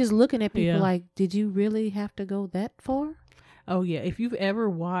 you just looking at people Yeah. like, did you really have to go that far? Oh yeah. If you've ever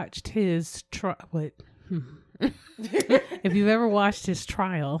watched his if you've ever watched his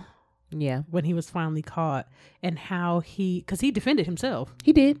trial Yeah, when he was finally caught, and how because he defended himself.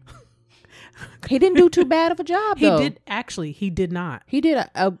 he did. He didn't do too bad of a job, He though. he did not, He did,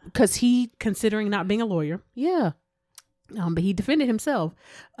 because he, considering not being a lawyer. yeah. But he defended himself,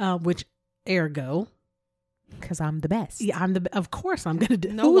 which ergo, Because I'm the best. yeah, of course I'm gonna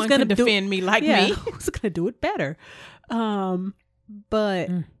do. No one can defend me like me. Who's gonna do it better? But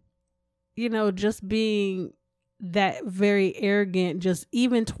you know, just being that very arrogant, just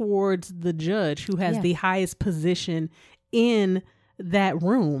even towards the judge who has the highest position in that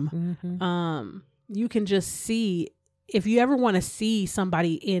room. You can just see, if you ever want to see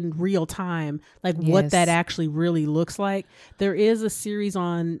somebody in real time, like what that actually really looks like, there is a series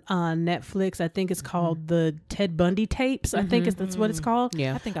on Netflix. I think it's called the Ted Bundy tapes. I think that's what it's called.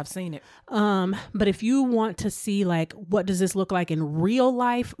 Yeah. I think I've seen it. But if you want to see like what does this look like in real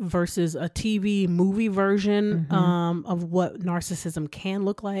life versus a TV movie version of what narcissism can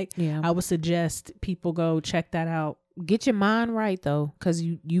look like, I would suggest people go check that out. Get your mind right, though, because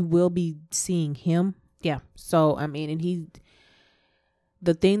you will be seeing him. Yeah. So, I mean, and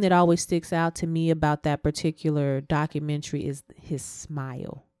the thing that always sticks out to me about that particular documentary is his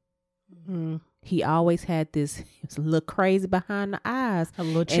smile. He always had this, he was a little crazy behind the eyes. A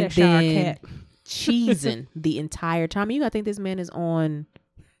little Cheshire cat. Cheesing the entire time. You gotta think this man is on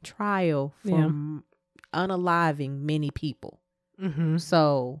trial for unaliving many people.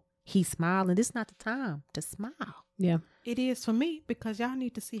 So he's smiling. This is not the time to smile. Yeah. It is for me, because y'all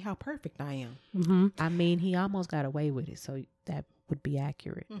need to see how perfect I am. I mean, he almost got away with it, so that would be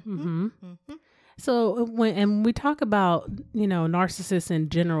accurate. So when we talk about, you know, narcissists in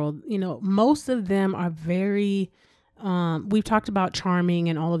general, you know, most of them are very, we've talked about charming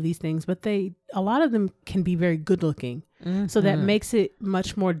and all of these things, but a lot of them can be very good looking. So that makes it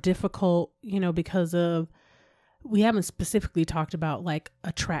much more difficult, you know, because we haven't specifically talked about like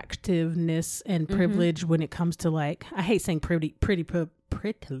attractiveness and privilege when it comes to, like, I hate saying pretty.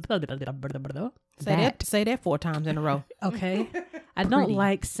 Say that 4 times in a row. Okay. I don't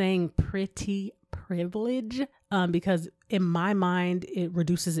like saying pretty privilege because in my mind it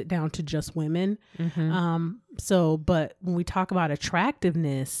reduces it down to just women. But when we talk about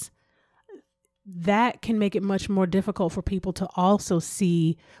attractiveness, that can make it much more difficult for people to also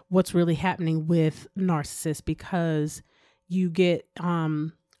see what's really happening with narcissists, because you get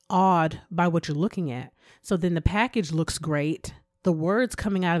awed by what you're looking at. So then the package looks great. The words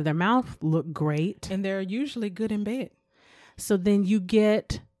coming out of their mouth look great. And they're usually good in bed. So then you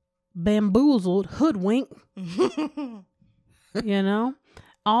get bamboozled, hoodwinked, you know,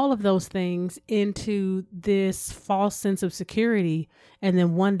 all of those things into this false sense of security. And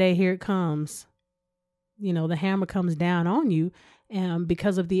then one day, here it comes. You know, the hammer comes down on you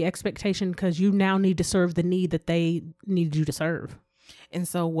because of the expectation, because you now need to serve the need that they needed you to serve. And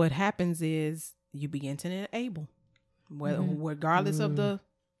so what happens is you begin to enable, regardless of the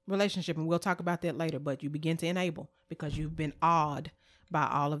relationship. And we'll talk about that later, but you begin to enable because you've been awed by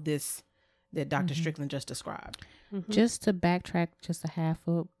all of this that Dr. Strickland just described. Just to backtrack just a half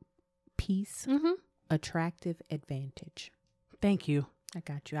a piece, attractive advantage. Thank you. I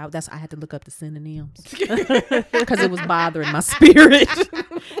got you. I had to look up the synonyms because it was bothering my spirit.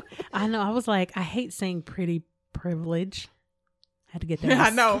 I know. I was like, I hate saying pretty privilege. I had to get that. I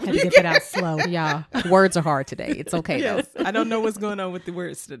know. Had to get that out slow. Y'all, words are hard today. It's okay though. I don't know what's going on with the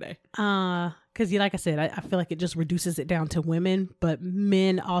words today. Because like I said, I feel like it just reduces it down to women, but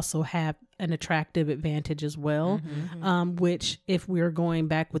men also have an attractive advantage as well. Which, if we are going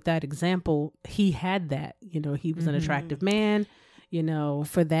back with that example, he had that. You know, he was an attractive man. You know,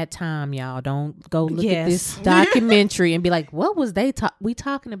 for that time, y'all, don't go look at this documentary and be like, what was we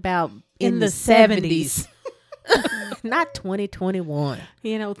talking about in the 70s? Not 2021.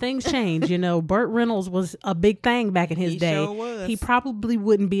 You know, things change. You know, Burt Reynolds was a big thing back in his day. Sure was. He probably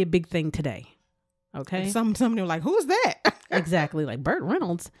wouldn't be a big thing today. Okay. Somebody were like, who's that? Exactly. Like Burt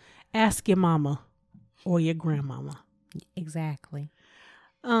Reynolds. Ask your mama. or your grandmama. Exactly.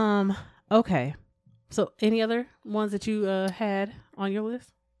 Okay. So any other ones that you had on your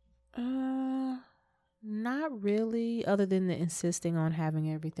list? Not really, other than the insisting on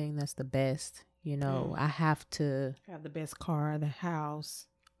having everything that's the best. You know, I have to Have the best car, the house,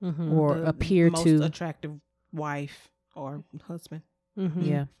 Mm-hmm. or the appear most to. attractive wife or husband. Mm-hmm.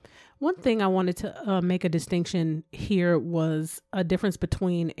 Yeah. One thing I wanted to make a distinction here was a difference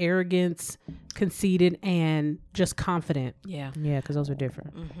between arrogance, conceited, and just confident. Yeah. Yeah, because those are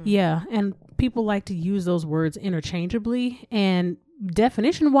different. Mm-hmm. Yeah, and people like to use those words interchangeably, and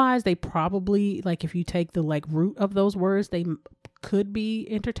definition wise they probably, like, if you take the like root of those words, they could be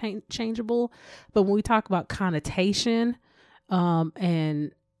interchangeable, but when we talk about connotation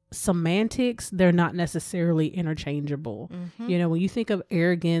and semantics, they're not necessarily interchangeable. Mm-hmm. You know, when you think of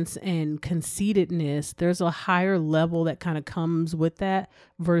arrogance and conceitedness, there's a higher level that kind of comes with that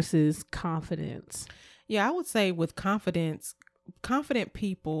versus confidence. Yeah, I would say with confidence, confident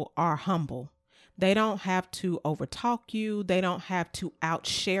people are humble. They don't have to overtalk you. They don't have to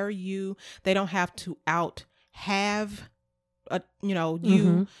outshare you. They don't have to out have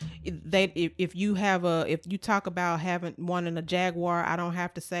you. They if you have if you talk about wanting a Jaguar, I don't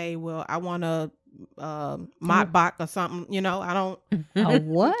have to say, well, I want a Maybach or something. I don't. A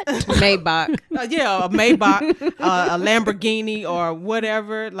what? Maybach. Yeah, a Maybach, a Lamborghini or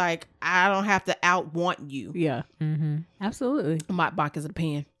whatever. Like, I don't have to want you. Yeah, absolutely. Maybach is a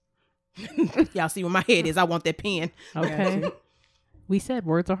pen. Y'all see where my head is. I want that pen. Okay. We said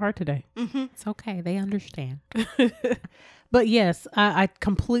words are hard today. Mm-hmm. It's okay. They understand. But yes, I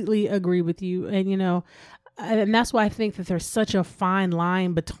completely agree with you. And, and that's why I think that there's such a fine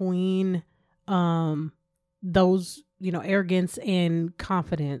line between those, arrogance and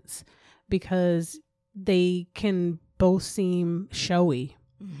confidence, because they can both seem showy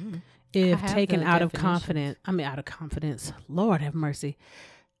Mm-hmm. if I have taken the out of definitions. out of confidence. Lord have mercy.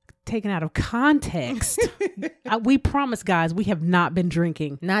 Taken out of context. We promise, guys, we have not been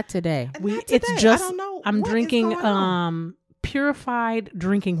drinking. Not today. Not today. It's just I don't know I'm what is drinking going on. purified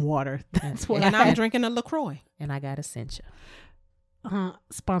drinking water. That's what And I I'm drinking a LaCroix. And I got a cincha.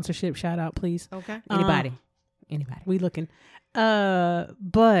 Sponsorship shout out, please. Okay. Anybody. We looking.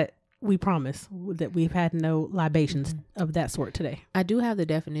 But we promise that we've had no libations of that sort today. I do have the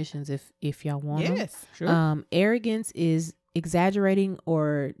definitions if y'all want them. Yes. Sure. Arrogance is exaggerating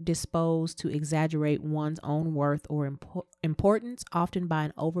or disposed to exaggerate one's own worth or importance, often by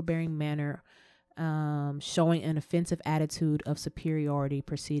an overbearing manner, showing an offensive attitude of superiority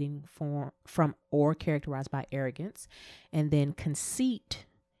proceeding from or characterized by arrogance. And then conceit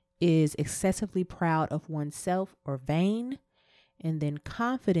is excessively proud of oneself or vain. And then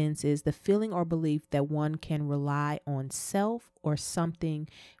confidence is the feeling or belief that one can rely on self or something,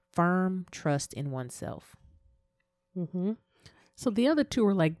 firm trust in oneself. Mm-hmm. So the other two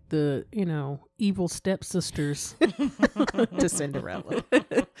are like the, evil stepsisters To Cinderella.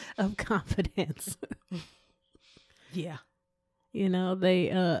 of confidence. Yeah.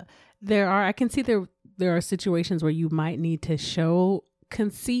 I can see there are situations where you might need to show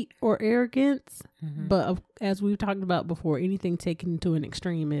conceit or arrogance, but as we've talked about before, anything taken to an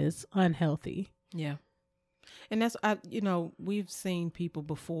extreme is unhealthy. Yeah. And that's, we've seen people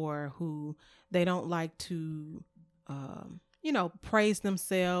before who they don't like to, praise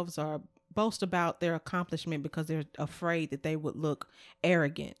themselves or boast about their accomplishment because they're afraid that they would look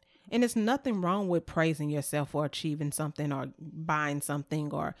arrogant. And it's nothing wrong with praising yourself for achieving something or buying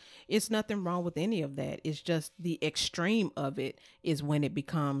something, or it's nothing wrong with any of that. It's just the extreme of it is when it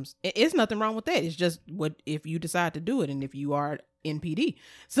becomes, it's nothing wrong with that. It's just what if you decide to do it and if you are NPD,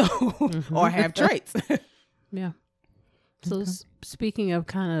 so, or have traits. Yeah. So speaking of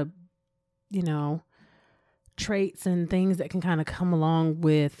kind of, traits and things that can kind of come along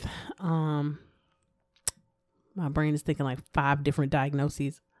with, my brain is thinking like 5 different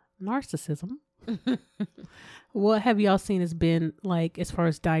diagnoses. Narcissism. What have y'all seen has been like, as far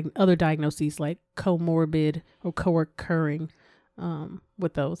as other diagnoses, like comorbid or co-occurring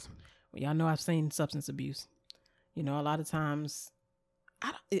with those? Well, y'all know I've seen substance abuse. A lot of times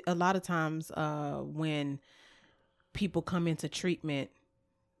when people come into treatment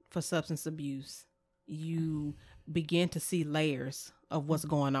for substance abuse, you begin to see layers of what's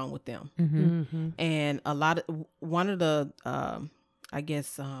going on with them. And one of the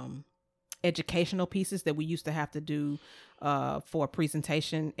educational pieces that we used to have to do for a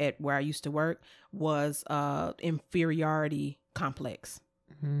presentation at where I used to work was inferiority complex.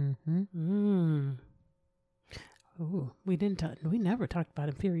 Ooh, we never talked about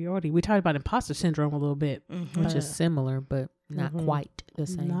inferiority. We talked about imposter syndrome a little bit, Which is similar, but not quite the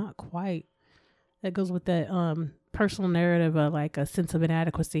same. Not quite. That goes with that personal narrative of like a sense of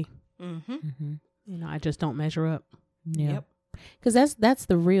inadequacy. Mm-hmm. You know, I just don't measure up. Yeah. Yep. Because that's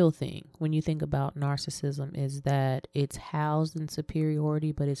the real thing when you think about narcissism, is that it's housed in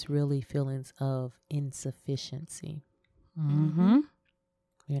superiority, but it's really feelings of insufficiency. Mm-hmm.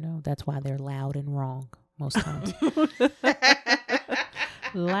 You know, that's why they're loud and wrong most times.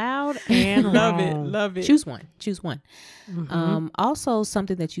 Loud and Love wrong. it. Love it. Choose one. Choose one. Mhm. Also,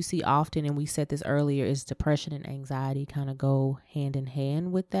 something that you see often, and we said this earlier, is depression and anxiety kind of go hand in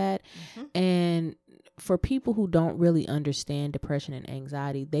hand with that. Mm-hmm. And for people who don't really understand depression and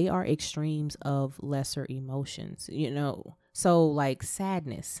anxiety, they are extremes of lesser emotions, you know. So like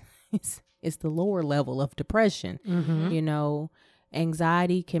sadness is the lower level of depression, Mhm. you know.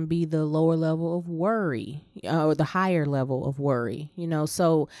 Anxiety can be the lower level of worry, or the higher level of worry, you know.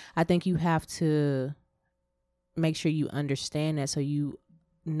 So I think you have to make sure you understand that, so you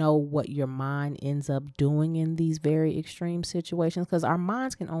know what your mind ends up doing in these very extreme situations, because our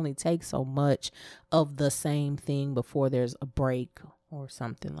minds can only take so much of the same thing before there's a break or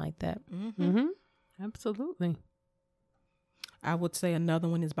something like that. Mm-hmm. Mhm. Absolutely. I would say another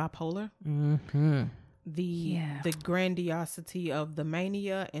one is bipolar. Mm-hmm. The grandiosity of the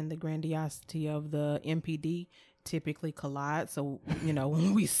mania and the grandiosity of the MPD typically collide. So, you know,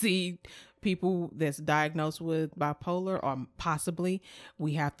 when we see people that's diagnosed with bipolar, or possibly,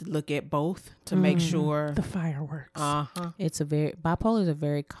 we have to look at both to make sure. The fireworks. Uh-huh. Bipolar is a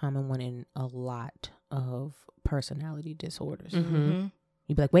very common one in a lot of personality disorders. Mm-hmm.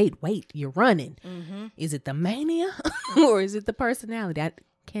 You'd be like, wait, you're running. Mm-hmm. Is it the mania or is it the personality? I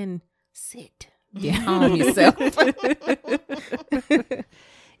can sit. Calm yourself.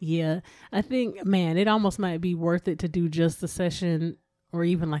 Yeah. I think, man, it almost might be worth it to do just a session or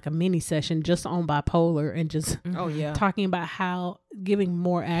even like a mini session just on bipolar and just Oh, yeah. talking about giving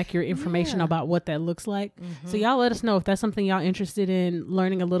more accurate information Yeah. about what that looks like. Mm-hmm. So y'all let us know if that's something y'all interested in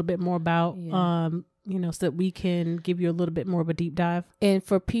learning a little bit more about, Yeah. you know, so that we can give you a little bit more of a deep dive. And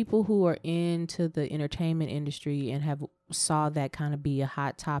for people who are into the entertainment industry and have saw that kind of be a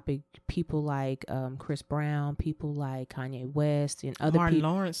hot topic, people like Chris Brown, people like Kanye West, and other Martin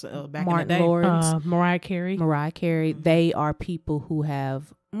people, Lawrence back Martin in the day. Lawrence, Mariah Carey. they are people who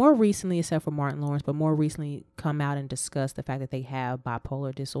have more recently, except for Martin Lawrence, but more recently come out and discuss the fact that they have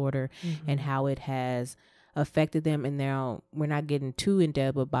bipolar disorder and how it has affected them. And now we're not getting too in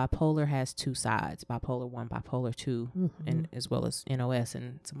depth, but bipolar has two sides: bipolar 1, bipolar 2, and as well as NOS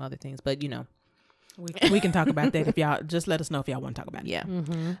and some other things. But you know, We can talk about that if y'all just let us know if y'all want to talk about it. yeah.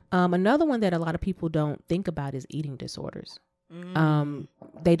 Mm-hmm. Another one that a lot of people don't think about is eating disorders. Mm.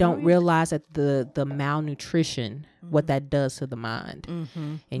 They don't realize that the malnutrition, what that does to the mind,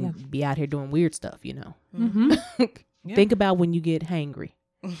 Mm-hmm. and Yeah. be out here doing weird stuff, you know. Mm-hmm. Yeah. Think about when you get hangry.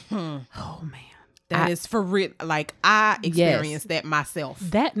 Mhm. Oh man, That is for real. Like, I experienced that myself.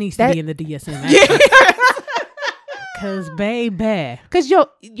 that needs That- to be in the DSM. Cause baby, Because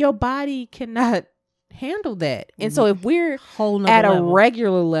your body cannot handle that. And so if we're whole nother at a level.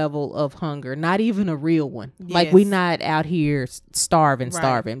 regular level of hunger, not even a real one, like we Yes. not out here starving,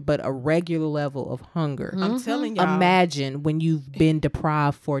 Right. but a regular level of hunger. I'm telling y'all. Imagine when you've been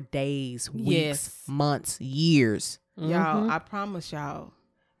deprived for days, weeks, Yes. months, years. Y'all, I promise y'all,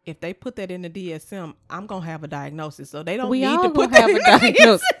 if they put that in the DSM, I'm going to have a diagnosis. So they don't We need all to gonna put that have in a the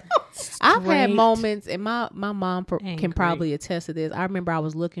diagnosis. DSM. I've had Straight moments, and my mom can angry. probably attest to this. I remember I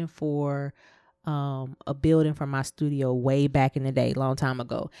was looking for a building for my studio way back in the day, long time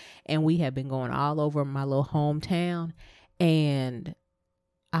ago, and we had been going all over my little hometown, and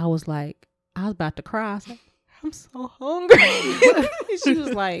I was like, I was about to cry. I was like, I'm so hungry. And she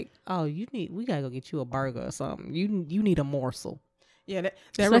was like, "Oh, we gotta go get you a burger or something. You need a morsel." Yeah, that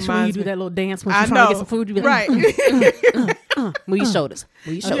Especially when you reminds do me. that little dance when I you're trying to know. get some food. You be like, Right. Will you show us?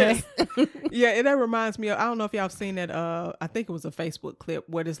 Will you show Okay. us? Yeah, and that reminds me of, I don't know if y'all have seen that, I think it was a Facebook clip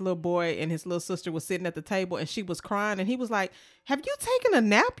where this little boy and his little sister was sitting at the table and she was crying and he was like, "Have you taken a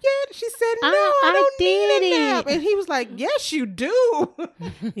nap yet?" She said, "No, I don't did need a nap." it. And he was like, "Yes, you do."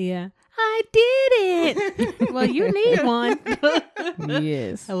 yeah, I did it. Well, you need one.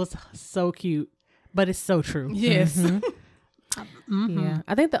 Yes. That was so cute, but it's so true. Yes. Yeah,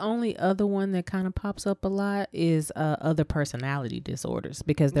 I think the only other one that kind of pops up a lot is other personality disorders,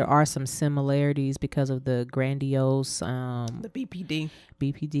 because there are some similarities because of the grandiose The BPD.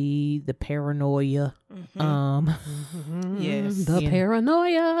 BPD, the paranoia, Yes. The Yeah.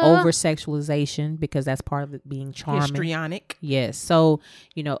 paranoia. over sexualization, because that's part of it being charming. Histrionic. Yes, so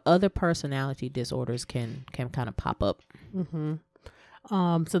other personality disorders can kind of pop up.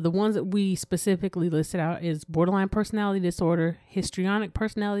 So the ones that we specifically listed out is borderline personality disorder, histrionic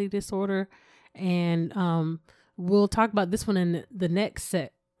personality disorder, And we'll talk about this one in the next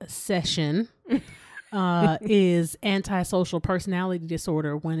session. Is antisocial personality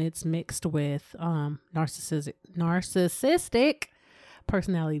disorder when it's mixed with narcissistic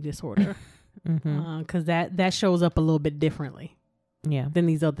personality disorder, because that shows up a little bit differently, than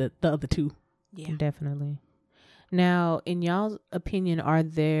the other two. Yeah, definitely. Now, in y'all's opinion, are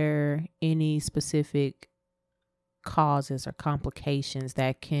there any specific causes or complications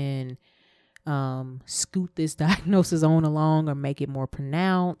that can scoot this diagnosis on along or make it more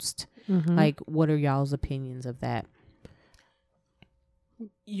pronounced? Like, what are y'all's opinions of that?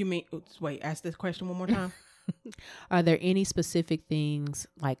 You mean, wait, ask this question one more time. Are there any specific things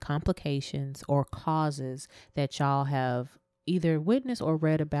like complications or causes that y'all have either witnessed or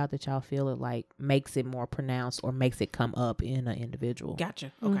read about that y'all feel it like makes it more pronounced or makes it come up in an individual?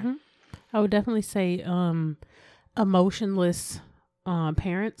 Gotcha. Okay. I would definitely say emotionless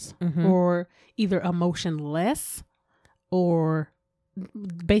parents, or either emotionless, or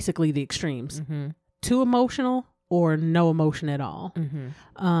basically the extremes. Too emotional or no emotion at all.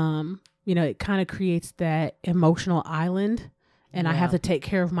 It kind of creates that emotional island, and I have to take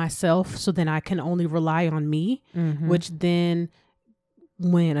care of myself, so then I can only rely on me, which then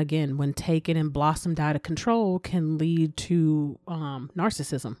when taken and blossomed out of control can lead to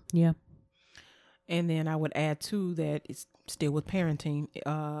narcissism. Yeah. And then I would add too that it's still with parenting,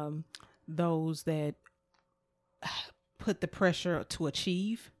 those that put the pressure to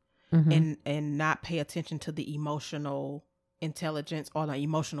achieve and not pay attention to the emotional intelligence or the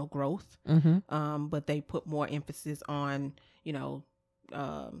emotional growth, but they put more emphasis on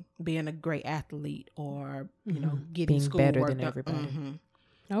being a great athlete or getting being better schoolwork than done. everybody.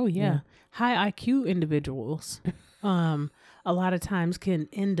 Oh yeah. High IQ individuals a lot of times can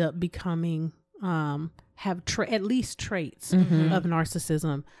end up becoming have at least traits of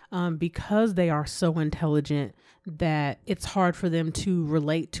narcissism, because they are so intelligent that it's hard for them to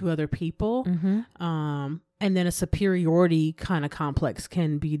relate to other people. And then a superiority kind of complex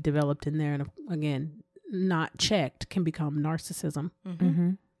can be developed in there. And again, not checked, can become narcissism.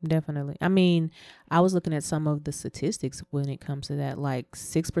 Definitely. I mean, I was looking at some of the statistics when it comes to that. Like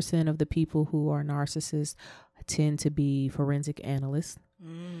 6% of the people who are narcissists tend to be forensic analysts.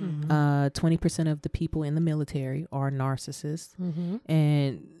 20% of the people in the military are narcissists.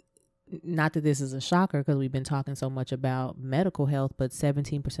 And not that this is a shocker because we've been talking so much about medical health, but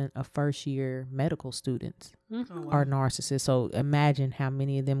 17% of first year medical students are narcissists. So imagine how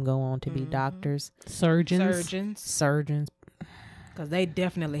many of them go on to be doctors, surgeons. Because they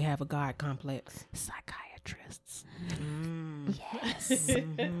definitely have a God complex. Psychiatrists. Yes.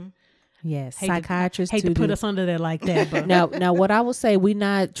 Yes. Psychiatrists. Hate to put us under there like that, but now what I will say, we're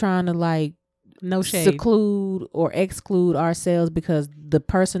not trying to like no shade, seclude or exclude ourselves, because the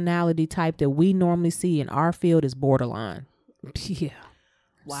personality type that we normally see in our field is borderline. Yeah.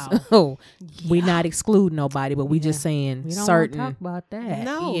 Wow. So we're not excluding nobody, but we just saying we don't certain. want to talk about that.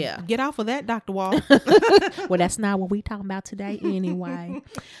 No. Yeah. Get off of that, Dr. Wall. Well, that's not what we talking about today anyway.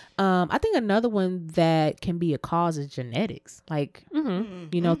 I think another one that can be a cause is genetics. Like,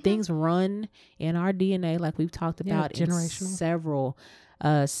 things run in our DNA, like we've talked about in several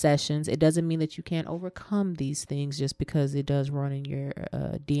sessions. It doesn't mean that you can't overcome these things just because it does run in your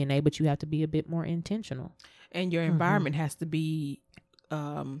DNA, but you have to be a bit more intentional. And your environment has to be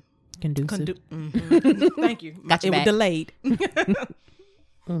conducive. Thank you. Got you it was back. delayed.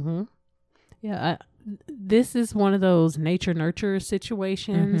 Yeah, this is one of those nature nurture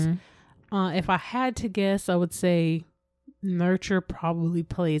situations. If I had to guess, I would say nurture probably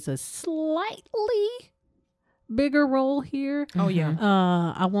plays a slightly bigger role here. Oh yeah.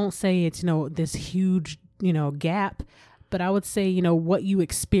 I won't say it's this huge gap, but I would say what you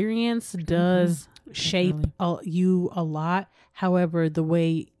experience does shape you a lot. However, the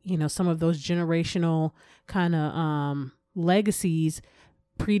way some of those generational kind of legacies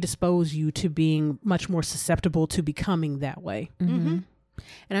predispose you to being much more susceptible to becoming that way. And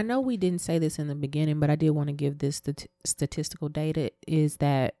I know we didn't say this in the beginning, but I did want to give this statistical data, is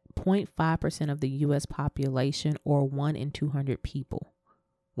that 0.5% of the U.S. population, or 1 in 200 people,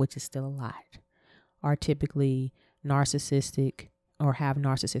 which is still a lot, are typically narcissistic or have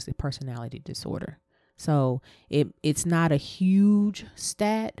narcissistic personality disorder. So it's not a huge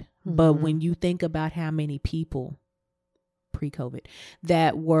stat, but when you think about how many people pre-COVID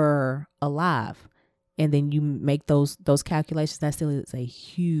that were alive, and then you make those calculations, that still is a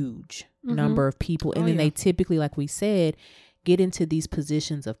huge number of people. And then they typically, like we said, get into these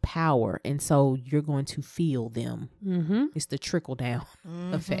positions of power. And so you're going to feel them. It's the trickle down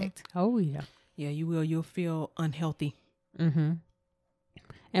effect. Oh, yeah. Yeah, you will. You'll feel unhealthy.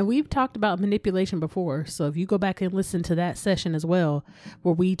 And we've talked about manipulation before. So if you go back and listen to that session as well,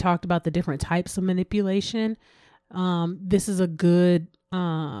 where we talked about the different types of manipulation, this is a good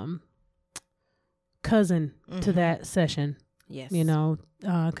cousin to that session. Yes. You know,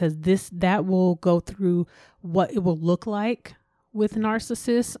 because that will go through what it will look like with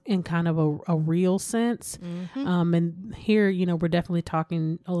narcissists in kind of a real sense. And here, you know, we're definitely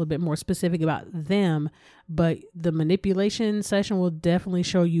talking a little bit more specific about them, but the manipulation session will definitely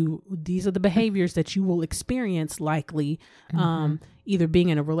show you these are the behaviors that you will experience likely, either being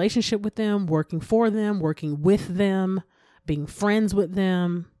in a relationship with them, working for them, working with them, being friends with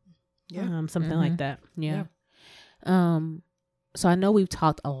them, something like that. Yeah. So I know we've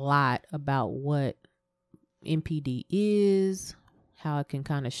talked a lot about what NPD is, how it can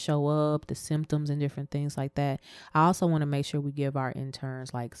kind of show up, the symptoms and different things like that. I also want to make sure we give our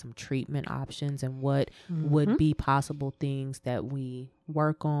interns like some treatment options and what would be possible things that we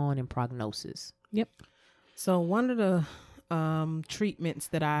work on and prognosis. Yep. So one of the treatments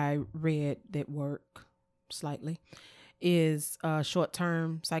that I read that work slightly is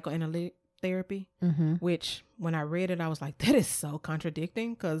short-term psychoanalytic therapy, which when I read it, I was like, that is so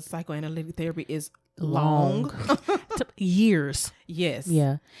contradicting because psychoanalytic therapy is long. Years. Yes.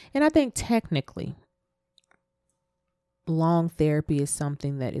 Yeah. And I think technically long therapy is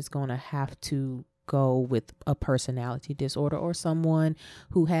something that is going to have to go with a personality disorder or someone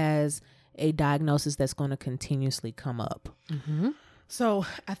who has a diagnosis that's going to continuously come up. So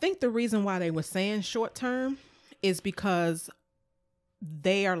I think the reason why they were saying short term is because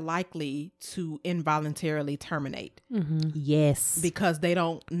they are likely to involuntarily terminate. Yes. Because they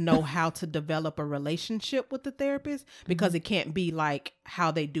don't know how to develop a relationship with the therapist because it can't be like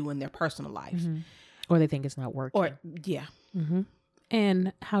how they do in their personal life. Or they think it's not working. Or, yeah.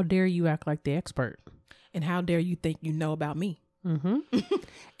 And how dare you act like the expert? And how dare you think you know about me?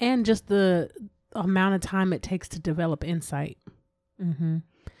 And just the amount of time it takes to develop insight.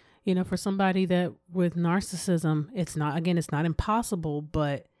 You know, for somebody that with narcissism, it's not impossible,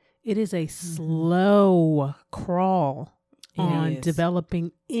 but it is a slow crawl on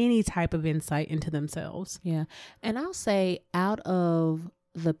developing any type of insight into themselves. Yeah. And I'll say out of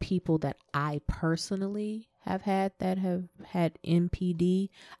the people that I personally have had that have had NPD,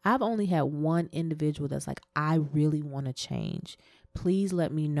 I've only had one individual that's like, I really want to change. Please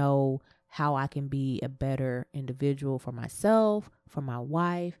let me know how I can be a better individual for myself, for my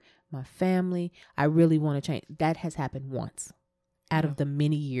wife, my family. I really want to change. That has happened once out of the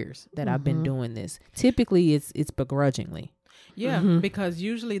many years that I've been doing this. Typically it's begrudgingly. Yeah, because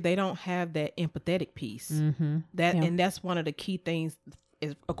usually they don't have that empathetic piece. And that's one of the key things,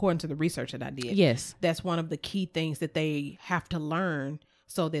 is according to the research that I did. Yes. That's one of the key things that they have to learn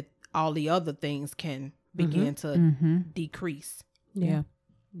so that all the other things can begin to decrease. Yeah,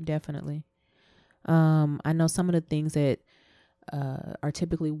 definitely. I know some of the things that are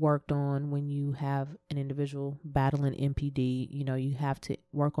typically worked on when you have an individual battling NPD. You know, you have to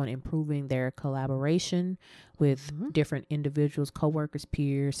work on improving their collaboration with different individuals, coworkers,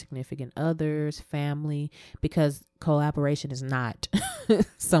 peers, significant others, family, because collaboration is not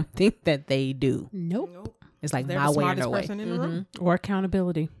something that they do. Nope. It's like They're my the way or smartest no way. person in the room. Or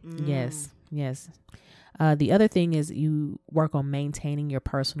accountability. Yes. The other thing is you work on maintaining your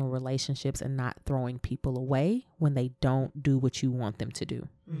personal relationships and not throwing people away when they don't do what you want them to do.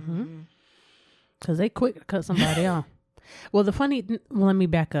 Because they quick to cut somebody off. Well, let me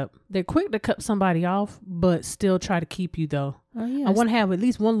back up. They're quick to cut somebody off, but still try to keep you though. Oh yeah. I want to have at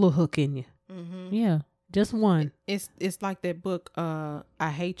least one little hook in you. Yeah. Just one. It's like that book, I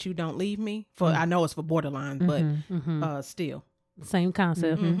Hate You, Don't Leave Me. I know it's for borderline, but still. Same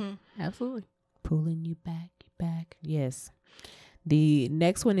concept. Absolutely. Pulling you back. Yes. The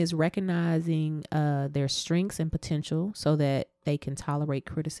next one is recognizing their strengths and potential so that they can tolerate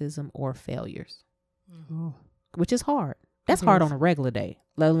criticism or failures, which is hard. That's hard on a regular day,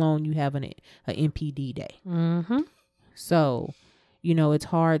 let alone you having an NPD day. So, you know, it's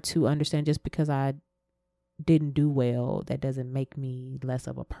hard to understand just because I didn't do well, that doesn't make me less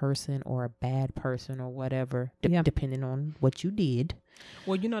of a person or a bad person or whatever, depending on what you did.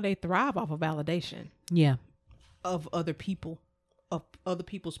 Well, you know, they thrive off of validation. Yeah. Of other people, of other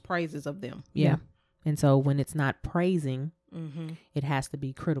people's praises of them. Yeah. And so when it's not praising, it has to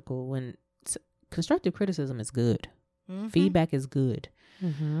be critical. When constructive criticism is good. Feedback is good.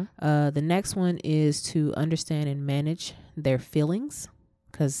 The next one is to understand and manage their feelings,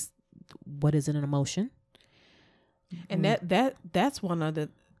 because what is an emotion? And that's one of the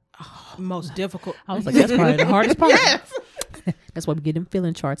most difficult. I was like, that's probably the hardest part. That's why we get them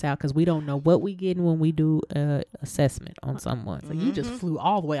feeling charts out, because we don't know what we getting when we do assessment on someone. So you just flew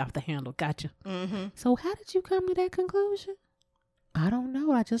all the way off the handle. Gotcha. Mm-hmm. So how did you come to that conclusion? I don't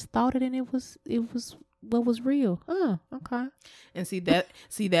know. I just thought it, and it was what was real. Oh, okay. And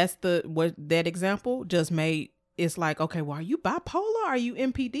that's what that example just made. It's like, okay, well, are you bipolar? Are you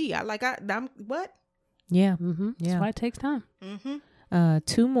MPD? I'm what? Yeah. Mm-hmm. Yeah. That's why it takes time. Mm-hmm.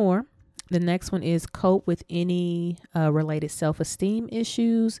 2 more. The next one is cope with any related self-esteem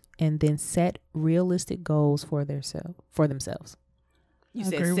issues, and then set realistic goals for themselves. You I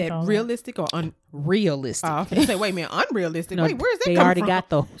agree said with all that. realistic or Realistic. I was gonna say, wait a minute, unrealistic. No, Wait, where's that they come already from? got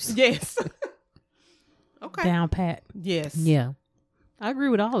those. Yes. Okay. Down pat. Yes. Yeah. I agree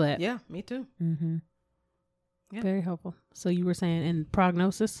with all that. Yeah, me too. Mm-hmm. Yeah. Very helpful. So you were saying, and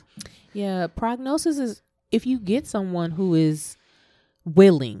prognosis? Yeah. Prognosis is, if you get someone who is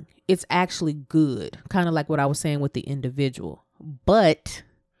willing, it's actually good. Kind of like what I was saying with the individual. But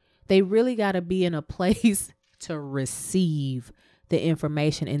they really got to be in a place to receive the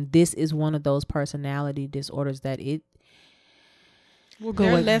information. And this is one of those personality disorders that We'll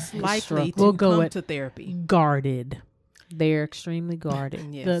They're less likely to We'll go come with to therapy. guarded. they're extremely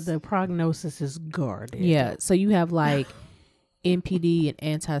guarded. Yes. The prognosis is guarded. Yeah. So you have like NPD and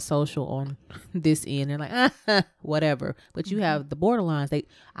antisocial on this end. They're like, whatever. But you have the borderlines.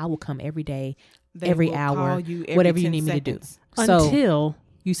 I will come every day, They every will hour, call you every whatever you 10 need me to do. seconds. So Until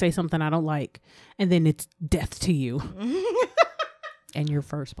you say something I don't like, and then it's death to you. and you're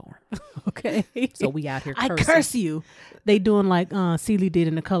firstborn. Okay. So we out here I cursing. curse you. They doing like Celie did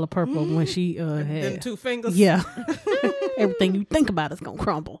in The Color Purple when she Them had. 2 fingers. Yeah. Everything you think about is going to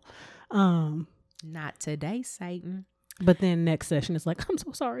crumble. Not today, Satan. But then next session it's like, I'm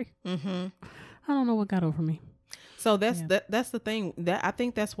so sorry. Mm-hmm. I don't know what got over me. So that's the thing. That I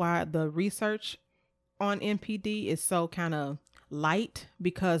think that's why the research on NPD is so kind of light,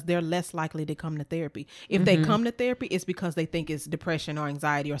 because they're less likely to come to therapy. If they come to therapy, it's because they think it's depression or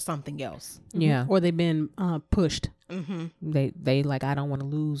anxiety or something else. Yeah. Or they've been pushed. Mm-hmm. They like, I don't want to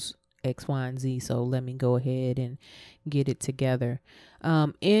lose X, Y, and Z, so let me go ahead and get it together.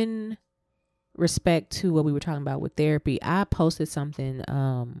 In respect to what we were talking about with therapy, I posted something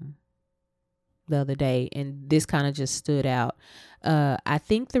the other day, and this kind of just stood out. I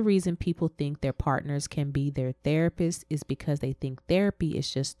think the reason people think their partners can be their therapist is because they think therapy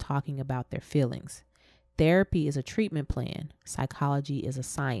is just talking about their feelings. Therapy is a treatment plan. Psychology is a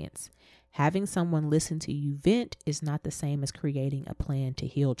science. Having someone listen to you vent is not the same as creating a plan to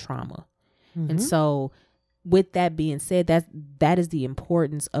heal trauma. And so with that being said, that is the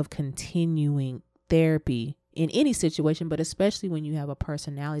importance of continuing therapy in any situation, but especially when you have a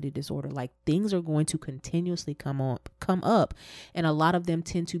personality disorder. Like, things are going to continuously come up, and a lot of them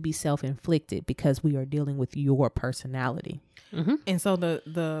tend to be self-inflicted because we are dealing with your personality. And so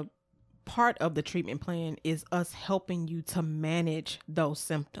the part of the treatment plan is us helping you to manage those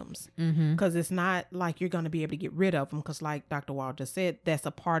symptoms, because it's not like you're going to be able to get rid of them, because like Dr. Wall just said, that's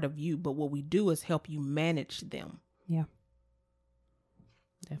a part of you. But what we do is help you manage them. Yeah.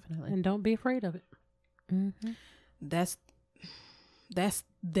 Definitely. And don't be afraid of it. That's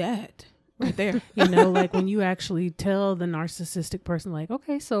that right there. You know, like when you actually tell the narcissistic person, like,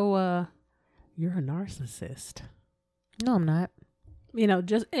 okay, so you're a narcissist. No, I'm not. You know,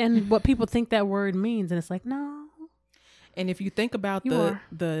 just, and what people think that word means, and it's like, no. And if you think about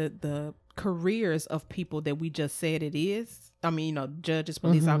the careers of people that we just said it is, I mean, you know, judges,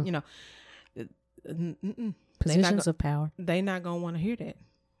 police, you know, Positions of power. they're not gonna want to hear that,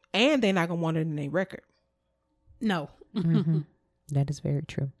 and they're not gonna want it in their record. No. That is very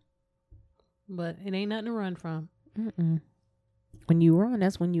true. But it ain't nothing to run from. When you run,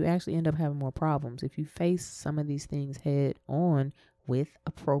 that's when you actually end up having more problems. If you face some of these things head on with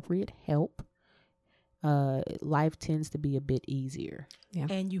appropriate help, life tends to be a bit easier. Yeah.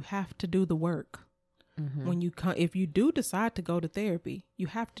 And you have to do the work. When you come, if you do decide to go to therapy, you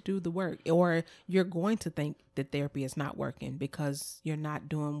have to do the work, or you're going to think that therapy is not working because you're not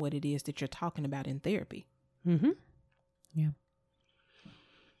doing what it is that you're talking about in therapy. Yeah.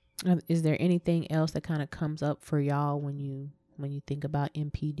 Is there anything else that kind of comes up for y'all when you think about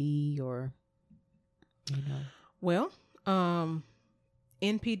NPD, or, you know? Well,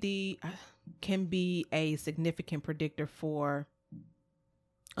 NPD can be a significant predictor for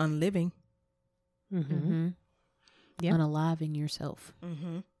unliving. Yeah. Unaliving yourself.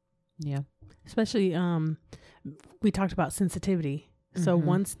 Yeah. Especially, we talked about sensitivity. So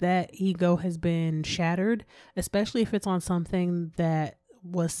once that ego has been shattered, especially if it's on something that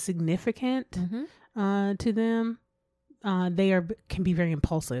was significant to them, they can be very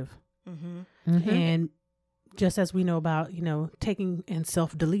impulsive. And just as we know about, taking and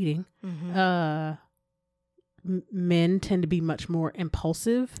self-deleting, men tend to be much more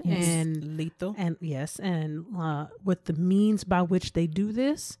impulsive and lethal. And yes. And with the means by which they do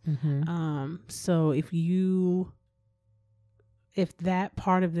this. So if that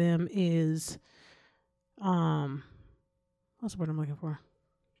part of them is, what's the word I'm looking for?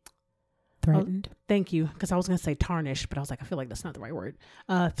 Threatened. Thank you. Because I was going to say tarnished, but I was like, I feel like that's not the right word.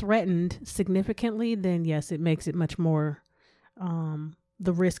 Threatened significantly, then yes, it makes it much more,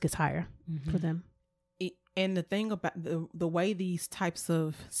 the risk is higher for them. And the thing about the way these types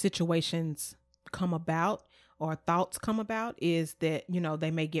of situations come about or thoughts come about is that,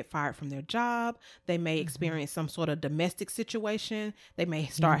 they may get fired from their job. They may experience some sort of domestic situation. They may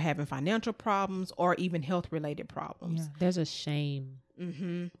start having financial problems or even health related problems. Yeah. There's a shame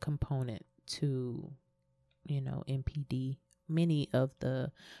component to, MPD, many of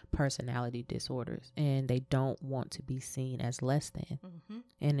the personality disorders, and they don't want to be seen as less than.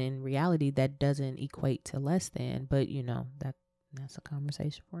 And in reality, that doesn't equate to less than, but that's a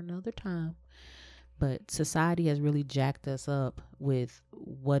conversation for another time. But society has really jacked us up with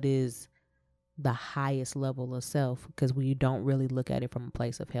what is the highest level of self, because we don't really look at it from a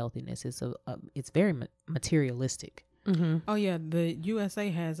place of healthiness. It's very materialistic. Oh yeah, the USA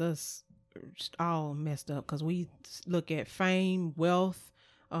has us all messed up because we look at fame, wealth,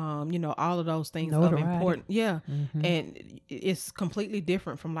 all of those things of important. Yeah, and it's completely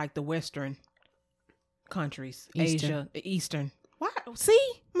different from like the Western countries, Asia, Eastern. Why?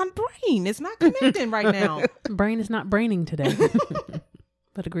 See, my brain is not connecting right now. Brain is not braining today.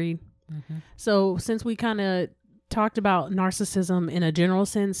 But agreed. So since we kind of talked about narcissism in a general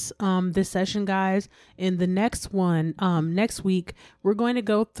sense this session, guys, in the next one, next week, we're going to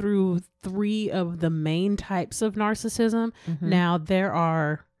go through 3 of the main types of narcissism. Now, there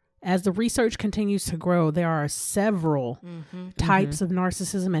are, as the research continues to grow, there are several types of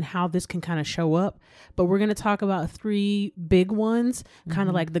narcissism and how this can kind of show up. But we're going to talk about 3 big ones, kind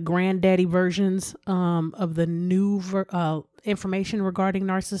of like the granddaddy versions of the new information regarding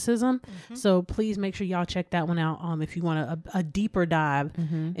narcissism. So please make sure y'all check that one out if you want a deeper dive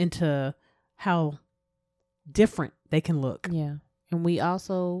into how different they can look. Yeah. And we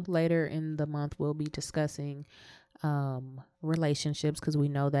also later in the month will be discussing relationships, because we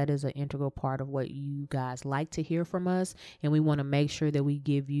know that is an integral part of what you guys like to hear from us, and we want to make sure that we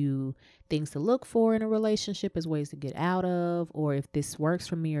give you things to look for in a relationship as ways to get out of, or if this works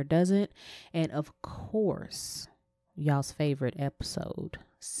for me or doesn't. And of course, y'all's favorite episode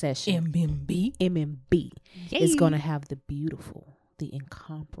session, MMB is going to have the beautiful, the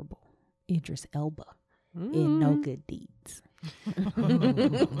incomparable Idris Elba in No Good Deeds.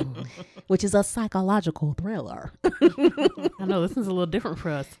 Which is a psychological thriller. I know this is a little different for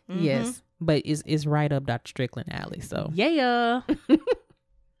us. Yes, but it's right up Dr. Strickland alley. So yeah.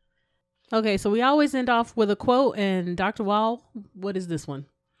 Okay, so we always end off with a quote, and Dr. Wall, what is this one?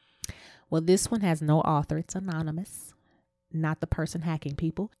 Well, this one has no author. It's anonymous, not the person hacking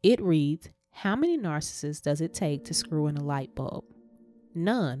people. It reads, "How many narcissists does it take to screw in a light bulb?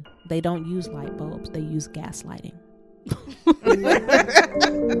 None. They don't use light bulbs. They use gaslighting." So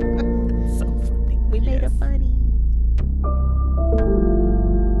funny. We made it funny.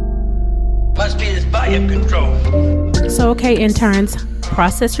 Must be this volume control. So, okay, interns,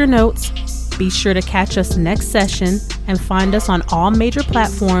 process your notes. Be sure to catch us next session and find us on all major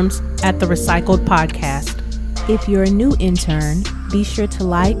platforms at The Recycled Podcast. If you're a new intern, be sure to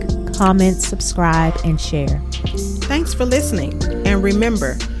like, comment, subscribe, and share. Thanks for listening. And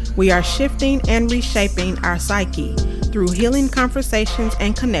remember, we are shifting and reshaping our psyche through healing conversations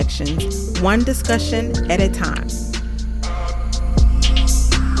and connections, one discussion at a time.